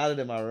still got it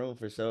in my room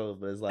for sure,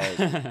 but it's like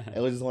it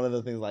was just one of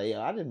the things like,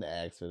 yeah, I didn't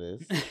ask for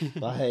this.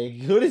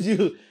 Like what did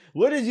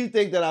you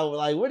think that I would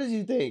like? What did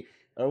you think?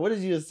 Or what did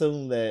you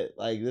assume that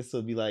like this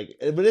would be like?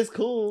 But it's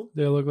cool.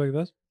 Did it look like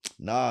this?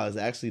 Nah, it's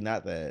actually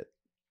not that.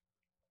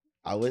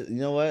 You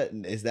know what?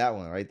 It's that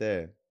one right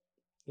there.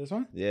 This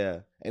one? Yeah,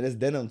 and it's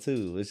denim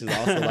too, which is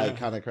also like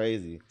kind of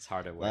crazy. It's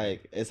hard to wear.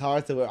 Like it's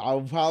hard to wear. I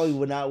probably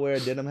would not wear a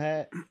denim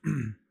hat,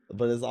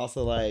 but it's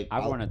also like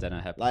I've worn a denim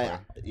hat before. Like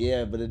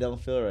yeah, but it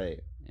don't feel right.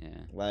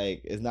 Yeah,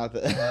 like it's not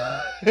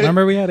the.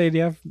 Remember we had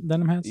ADF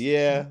denim hats?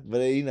 Yeah,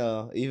 but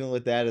even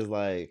with that, is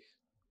like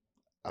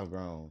I've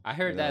grown. I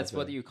heard that's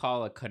what you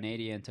call a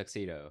Canadian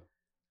tuxedo.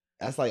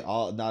 That's like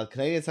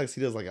Canadian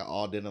tuxedo is like an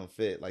all denim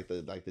fit, like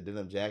the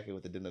denim jacket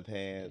with the denim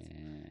pants.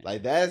 Yeah.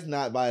 Like that's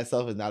not by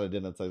itself is not a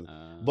denim tuxedo.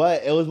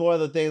 But it was more of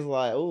the things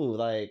like, ooh,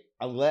 like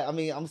I'm glad. I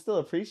mean, I'm still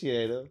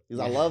appreciative because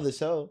I love the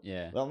show.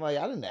 Yeah. But I'm like,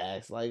 I didn't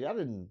ask. Like I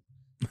didn't.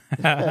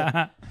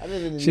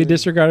 She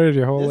disregarded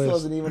your whole list. This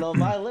wasn't even on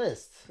my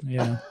list.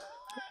 Yeah.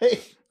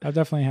 I've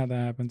definitely had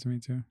that happen to me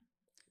too.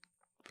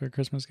 For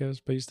Christmas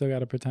gifts, but you still got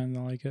to pretend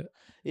to like it.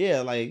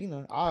 Yeah, like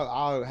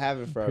I'll have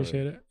it forever.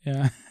 Appreciate it.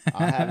 Yeah,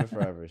 I'll have it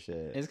forever.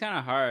 Shit, it's kind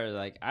of hard.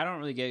 Like I don't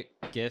really get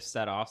gifts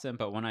that often,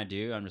 but when I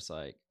do, I'm just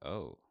like,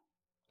 oh,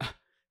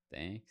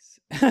 thanks.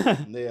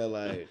 Yeah,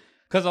 like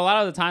because a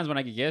lot of the times when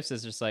I get gifts,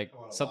 it's just like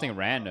something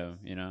random.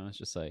 You know, it's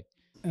just like.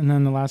 And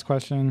then the last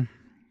question: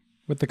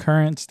 with the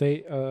current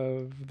state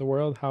of the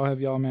world, how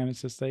have y'all managed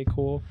to stay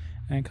cool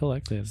and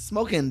collected?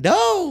 Smoking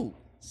dope.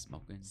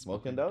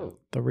 Smoking dope.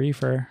 The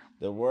reefer.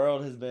 The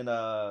world has been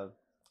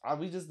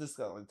we just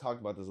talked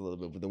about this a little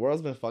bit, but the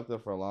world's been fucked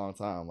up for a long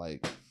time.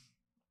 Like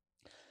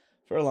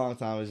for a long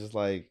time, it's just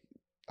like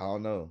I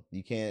don't know.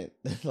 You can't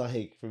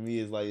like for me,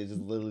 it's like it's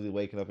just literally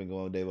waking up and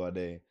going day by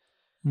day.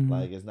 Mm-hmm.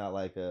 Like it's not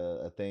like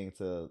a thing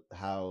to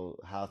how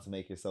to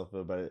make yourself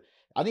feel better.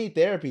 I need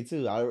therapy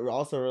too. I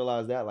also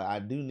realized that like I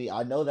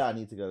know that I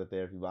need to go to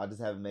therapy, but I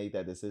just haven't made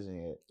that decision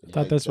yet. I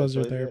thought this was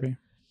your therapy. Yet.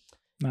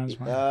 No, it's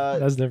fine.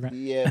 That's different.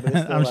 Yeah, but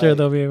it's I'm sure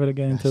they'll be able to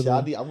get into that.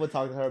 I'm gonna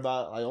talk to her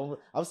about like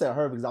I'm saying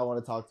her because I want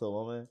to talk to a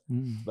woman,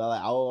 but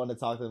like I want to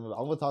talk to them.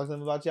 I'm gonna talk to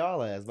them about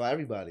y'all ass, about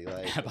everybody,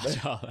 like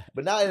about y'all.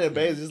 But not in a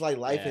base, just like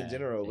life in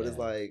general. But it's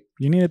like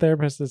you need a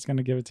therapist that's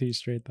gonna give it to you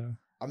straight though.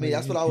 I mean,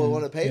 that's what I would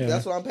want to pay for.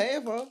 That's what I'm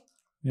paying for.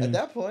 At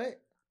that point,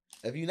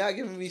 if you're not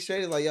giving me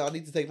straight, it's like yo, I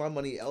need to take my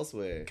money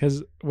elsewhere.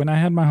 Because when I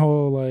had my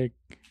whole like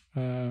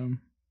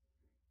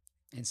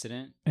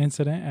acid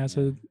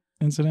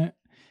incident,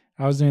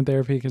 I was doing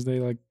therapy because they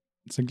like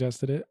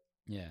suggested it.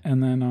 Yeah.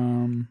 And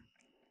then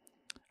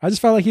I just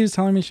felt like he was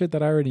telling me shit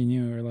that I already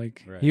knew, or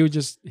like he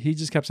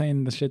just kept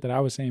saying the shit that I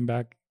was saying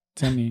back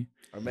to me.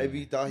 Or maybe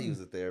he thought he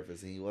was a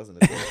therapist and he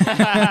wasn't a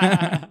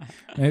therapist.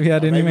 Maybe I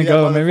didn't even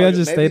go. Maybe I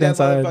just stayed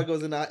inside. Maybe that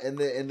motherfucker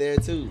was in there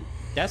too.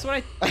 That's what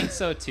I think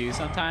so too.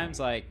 Sometimes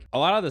like a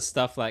lot of the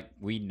stuff like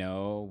we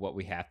know what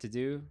we have to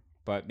do,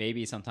 but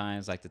maybe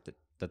sometimes like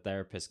the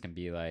therapist can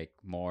be like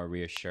more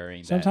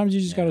reassuring. Sometimes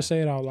you just gotta say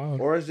it out loud.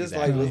 Or it's just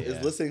like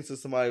it's listening to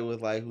somebody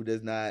with like who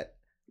does not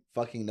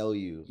fucking know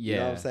you. Yeah. You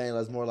know what I'm saying?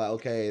 It's more like,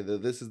 okay,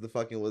 this is the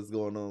fucking what's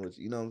going on with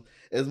you. You know,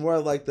 it's more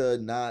like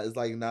it's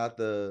like not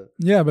the.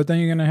 Yeah, but then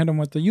you're gonna hit them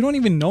with you don't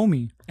even know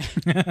me.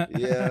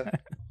 Yeah.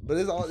 But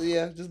it's all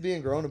just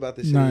being grown about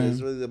this shit. Nah.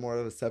 It's really more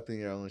of accepting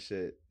your own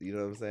shit. You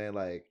know what I'm saying?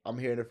 Like I'm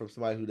hearing it from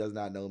somebody who does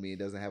not know me and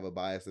doesn't have a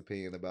biased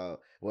opinion about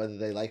whether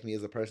they like me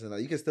as a person.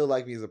 Like, you can still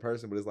like me as a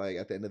person, but it's like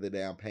at the end of the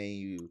day, I'm paying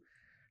you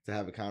to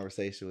have a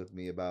conversation with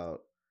me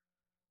about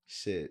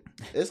shit.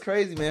 It's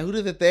crazy, man. Who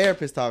did the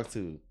therapist talk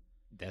to?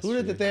 Who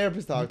did the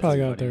therapist talk to? Probably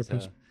got a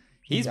therapist.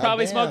 He's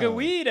probably smoking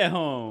weed at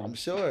home. I'm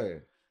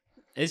sure.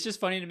 It's just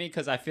funny to me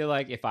because I feel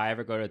like if I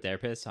ever go to a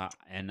therapist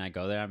and I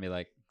go there, I'll be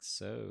like,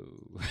 so.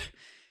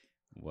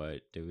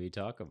 What do we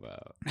talk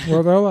about?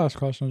 Well, they'll ask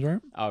questions, right?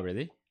 Oh,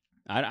 really?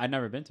 I've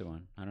never been to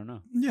one. I don't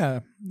know.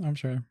 Yeah, I'm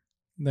sure.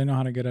 They know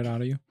how to get it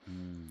out of you.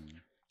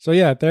 So,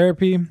 yeah,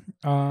 therapy.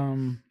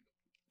 I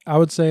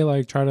would say,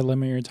 like, try to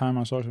limit your time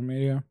on social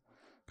media.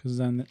 Because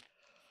then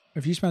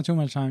if you spend too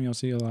much time, you'll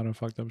see a lot of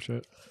fucked up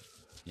shit.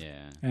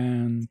 Yeah.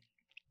 And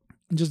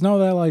just know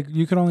that, like,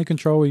 you can only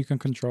control what you can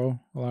control.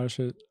 A lot of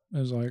shit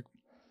is, like,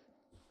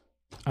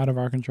 out of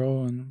our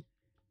control. And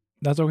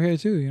that's okay,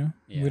 too, you know?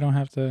 Yeah. We don't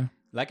have to...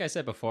 Like I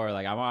said before,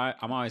 like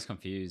I'm always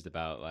confused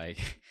about like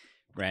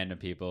random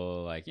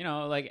people. Like, you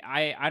know, like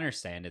I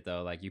understand it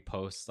though. Like you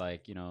post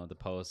like, you know, the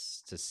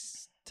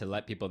posts to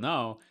let people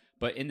know.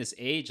 But in this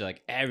age,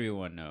 like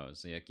everyone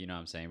knows, like, you know what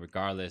I'm saying,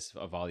 regardless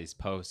of all these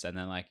posts. And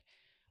then like,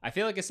 I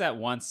feel like it's that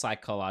one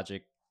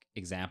psychological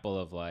example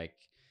of like,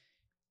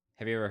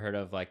 have you ever heard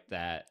of like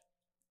that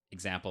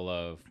example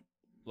of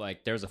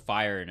like there's a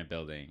fire in a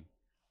building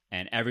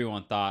and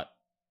everyone thought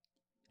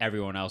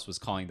everyone else was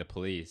calling the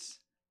police.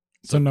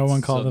 So no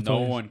one called the police.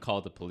 No one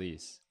called the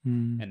police,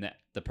 and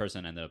the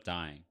person ended up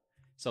dying.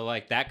 So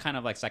like that kind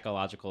of like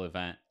psychological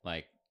event,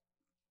 like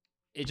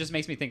it just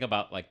makes me think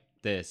about like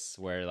this,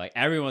 where like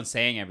everyone's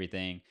saying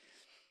everything,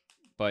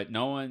 but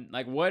no one,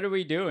 like, what are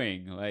we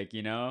doing? Like,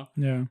 you know?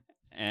 Yeah.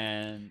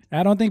 And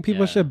I don't think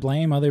people should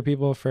blame other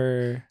people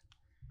for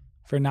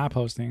not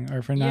posting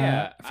or for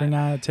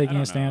not taking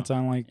a stance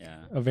on like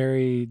a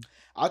very.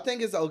 I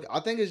think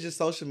it's just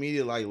social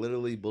media like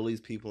literally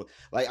bullies people.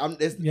 Like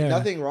there's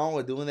nothing wrong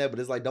with doing that, but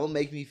it's like, don't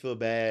make me feel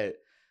bad.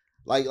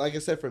 Like I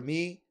said, for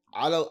me,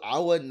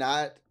 I'm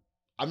not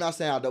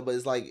saying I don't, but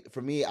it's like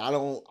for me, I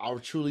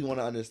truly want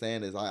to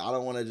understand this. Like I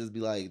don't want to just be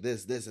like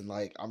this, and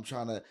like I'm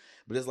trying to,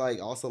 but it's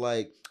like also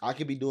like I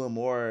could be doing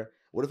more.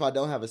 What if I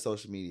don't have a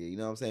social media? You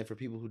know what I'm saying? For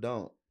people who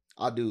don't,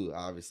 I do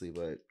obviously,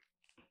 but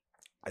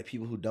like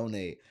people who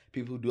donate,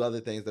 people who do other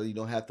things that you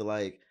don't have to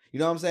like. You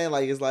know what I'm saying?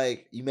 Like it's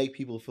like you make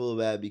people feel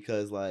bad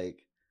because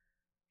like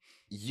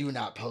you're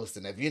not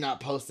posting. If you're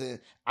not posting,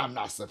 I'm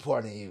not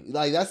supporting you.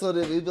 Like that's what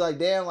it'd be like.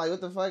 Damn, like what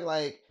the fuck?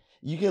 Like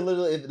you can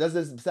literally. Does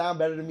this sound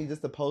better to me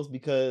just to post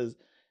because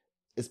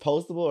it's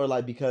postable, or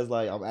like because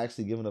like I'm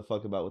actually giving a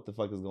fuck about what the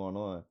fuck is going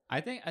on?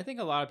 I think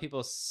a lot of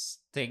people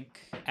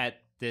think at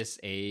this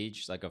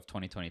age, like of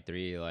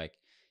 2023, like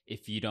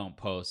if you don't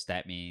post,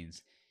 that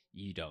means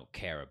you don't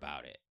care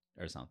about it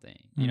or something.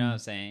 You know what I'm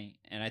saying?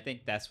 And I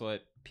think that's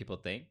what people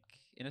think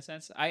in a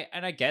sense.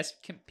 I guess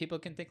people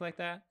can think like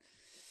that,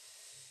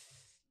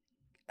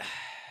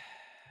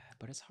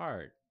 but it's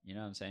hard. You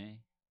know what I'm saying?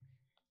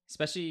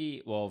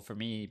 Especially, well, for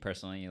me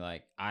personally,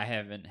 like I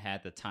haven't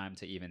had the time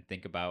to even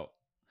think about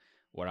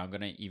what I'm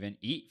gonna even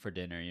eat for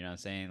dinner. You know what I'm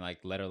saying? Like,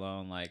 let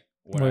alone like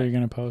what are you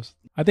gonna post?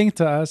 I think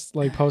to us,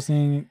 like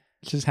posting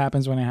just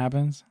happens when it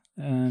happens,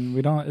 and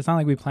we don't. It's not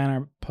like we plan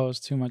our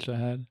posts too much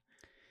ahead.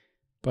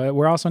 But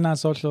we're also not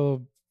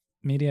social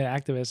media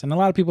activists, and a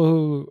lot of people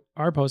who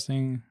are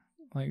posting,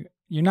 like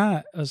you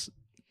haven't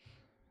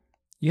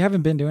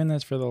been doing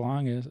this for the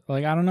longest.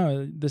 Like I don't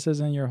know, this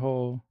isn't your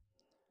whole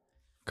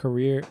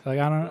career. Like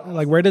I don't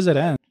like, where does it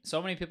end?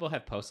 So many people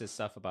have posted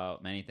stuff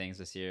about many things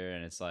this year,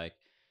 and it's like,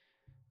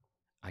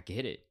 I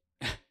get it.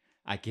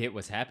 I get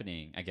what's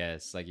happening, I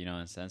guess, like, you know,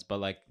 in a sense,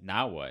 but like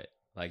now what?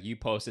 Like you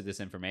posted this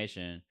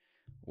information,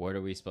 what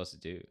are we supposed to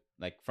do?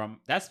 Like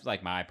that's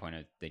like my point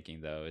of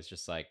thinking though. It's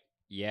just like,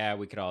 yeah,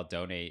 we could all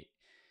donate,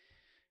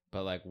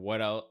 but like what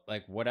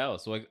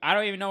else? Like I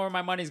don't even know where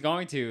my money's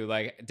going to.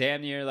 Like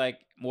damn near, like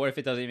what if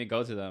it doesn't even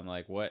go to them?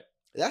 Like what?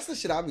 That's the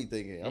shit I be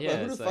thinking. I'm like,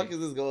 who the fuck is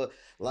this going?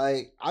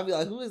 Like, I be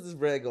like, who is this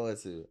bread going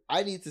to?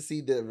 I need to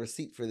see the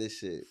receipt for this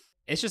shit.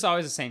 It's just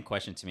always the same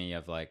question to me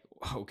of like,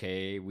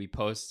 okay, we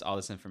post all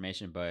this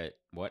information, but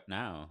what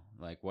now?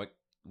 Like, what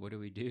do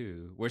we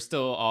do? We're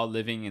still all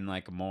living in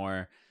like a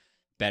more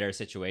better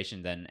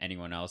situation than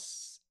anyone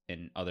else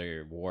in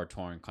other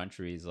war-torn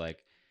countries.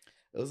 Like,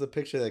 it was a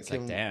picture that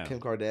Kim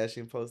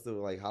Kardashian posted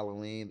with like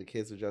Halloween. The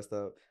kids were dressed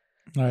up.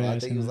 Oh, yeah, I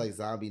think it was like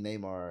zombie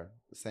Neymar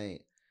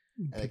Saint.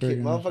 And the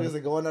motherfuckers are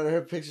going under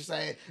her picture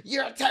saying,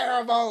 "You're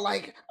terrible!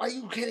 Like, are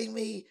you kidding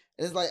me?"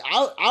 And it's like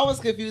I was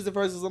confused at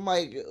first. I'm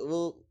like,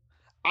 well,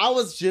 I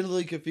was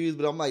genuinely confused,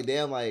 but I'm like,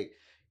 damn, like,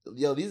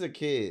 yo, these are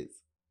kids.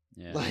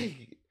 Yeah.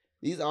 Like,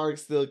 these are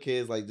still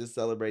kids, like, just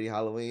celebrating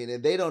Halloween,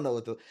 and they don't know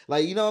what to,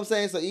 like, you know what I'm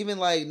saying? So even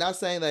like, not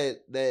saying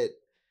that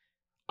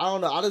I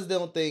don't know. I just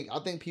don't think. I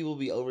think people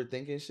be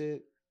overthinking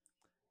shit.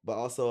 But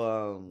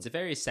also, it's a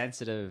very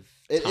sensitive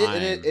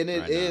time. It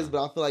is,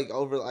 but I feel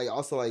like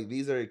also like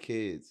these are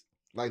kids.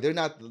 Like they're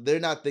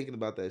not thinking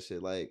about that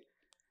shit. Like,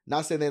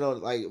 not saying they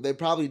don't, like, they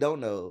probably don't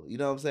know. You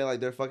know what I'm saying? Like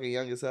they're fucking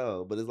young as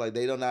hell. But it's like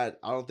I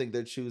don't think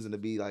they're choosing to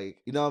be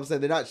like, you know what I'm saying?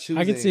 They're not choosing.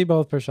 I can see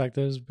both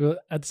perspectives,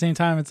 but at the same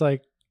time, it's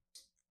like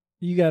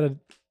you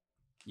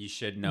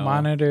should know,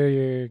 monitor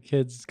your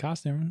kid's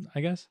costume, I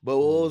guess. But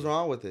what was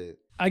wrong with it?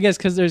 I guess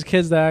because there's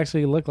kids that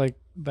actually look like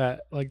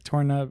that, like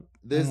torn up.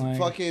 There's like,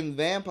 fucking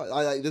vampire,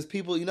 like there's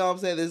people, you know what I'm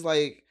saying? There's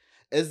like,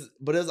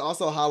 but it's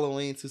also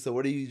Halloween too. So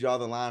where do you draw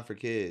the line for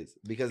kids?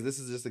 Because this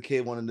is just a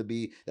kid wanting to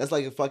be. That's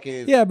like a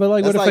fucking. Yeah, but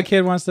like, what if a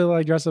kid wants to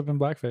like dress up in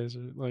blackface?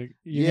 Or, like,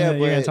 you're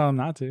gonna tell him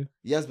not to.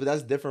 Yes, but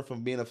that's different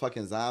from being a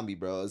fucking zombie,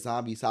 bro. A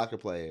zombie soccer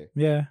player.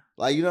 Yeah.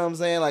 Like, you know what I'm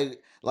saying?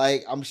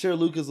 Like I'm sure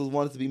Lucas was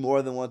wanted to be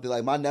more than one thing.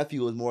 Like my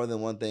nephew was more than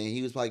one thing.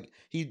 He was like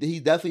he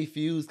definitely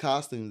fused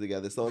costumes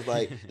together. So it's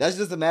like that's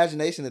just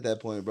imagination at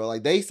that point, bro.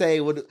 Like they say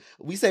what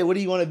we say, what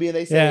do you want to be? And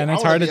they say, yeah, and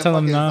it's hard to tell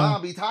them no.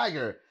 Zombie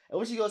tiger. And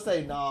what you gonna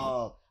say?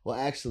 No. Well,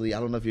 actually, I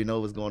don't know if you know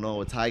what's going on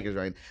with tigers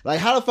right now. Like,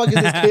 how the fuck is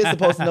this kid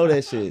supposed to know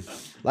that shit?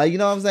 Like, you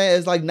know what I'm saying?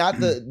 It's like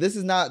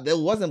it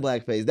wasn't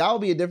blackface. That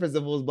would be a difference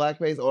if it was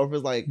blackface or if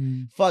it's like,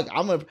 fuck,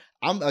 I'm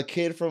a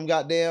kid from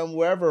goddamn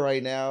wherever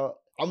right now.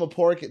 I'm a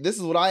poor kid. This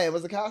is what I am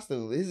as a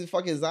costume. He's a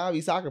fucking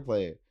zombie soccer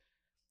player.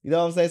 You know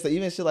what I'm saying? So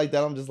even shit like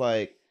that, I'm just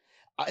like,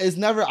 it's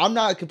never, I don't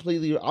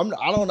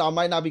know, I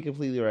might not be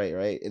completely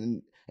right?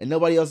 And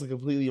nobody else is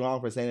completely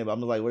wrong for saying it, but I'm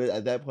just like,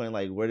 at that point,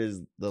 like, where does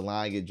the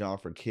line get drawn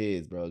for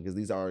kids, bro? Because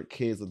these are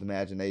kids with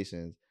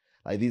imaginations.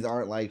 Like, these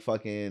aren't like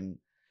fucking.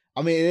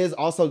 I mean, it is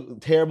also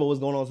terrible what's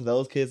going on to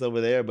those kids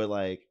over there, but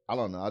like, I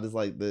don't know. I just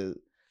like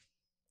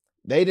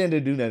they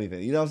didn't do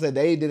anything. You know what I'm saying?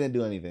 They didn't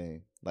do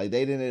anything. Like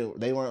they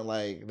weren't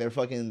like they're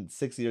fucking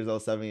 6 years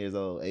old, 7 years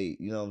old, 8.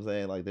 You know what I'm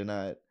saying? Like they're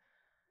not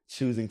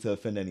choosing to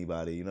offend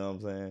anybody. You know what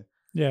I'm saying?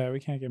 Yeah, we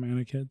can't get mad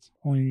at kids.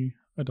 Only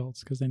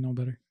adults because they know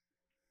better.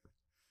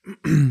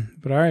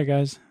 But all right,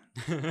 guys.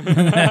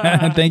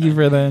 Thank you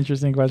for the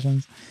interesting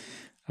questions.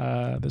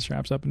 This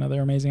wraps up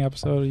another amazing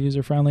episode of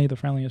User Friendly, the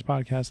friendliest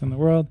podcast in the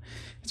world.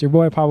 It's your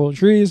boy Pablo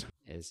Trees.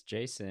 It's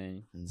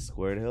Jason. And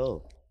Squared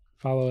Hill.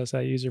 Follow us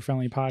at User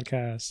Friendly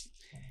Podcast,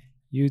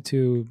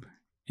 YouTube,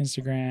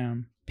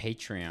 Instagram,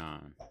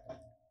 Patreon,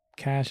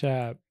 Cash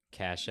App.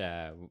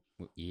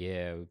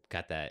 Yeah, we've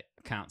got that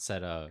account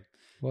set up.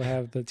 We'll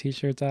have the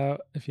t-shirts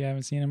out if you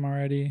haven't seen them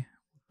already.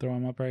 Throw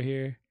them up right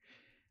here.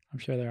 I'm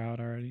sure they're out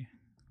already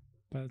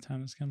by the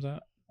time this comes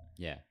out.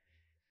 Yeah.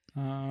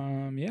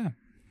 Yeah.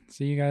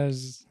 See you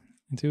guys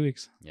in 2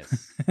 weeks.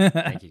 Yes.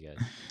 Thank you guys.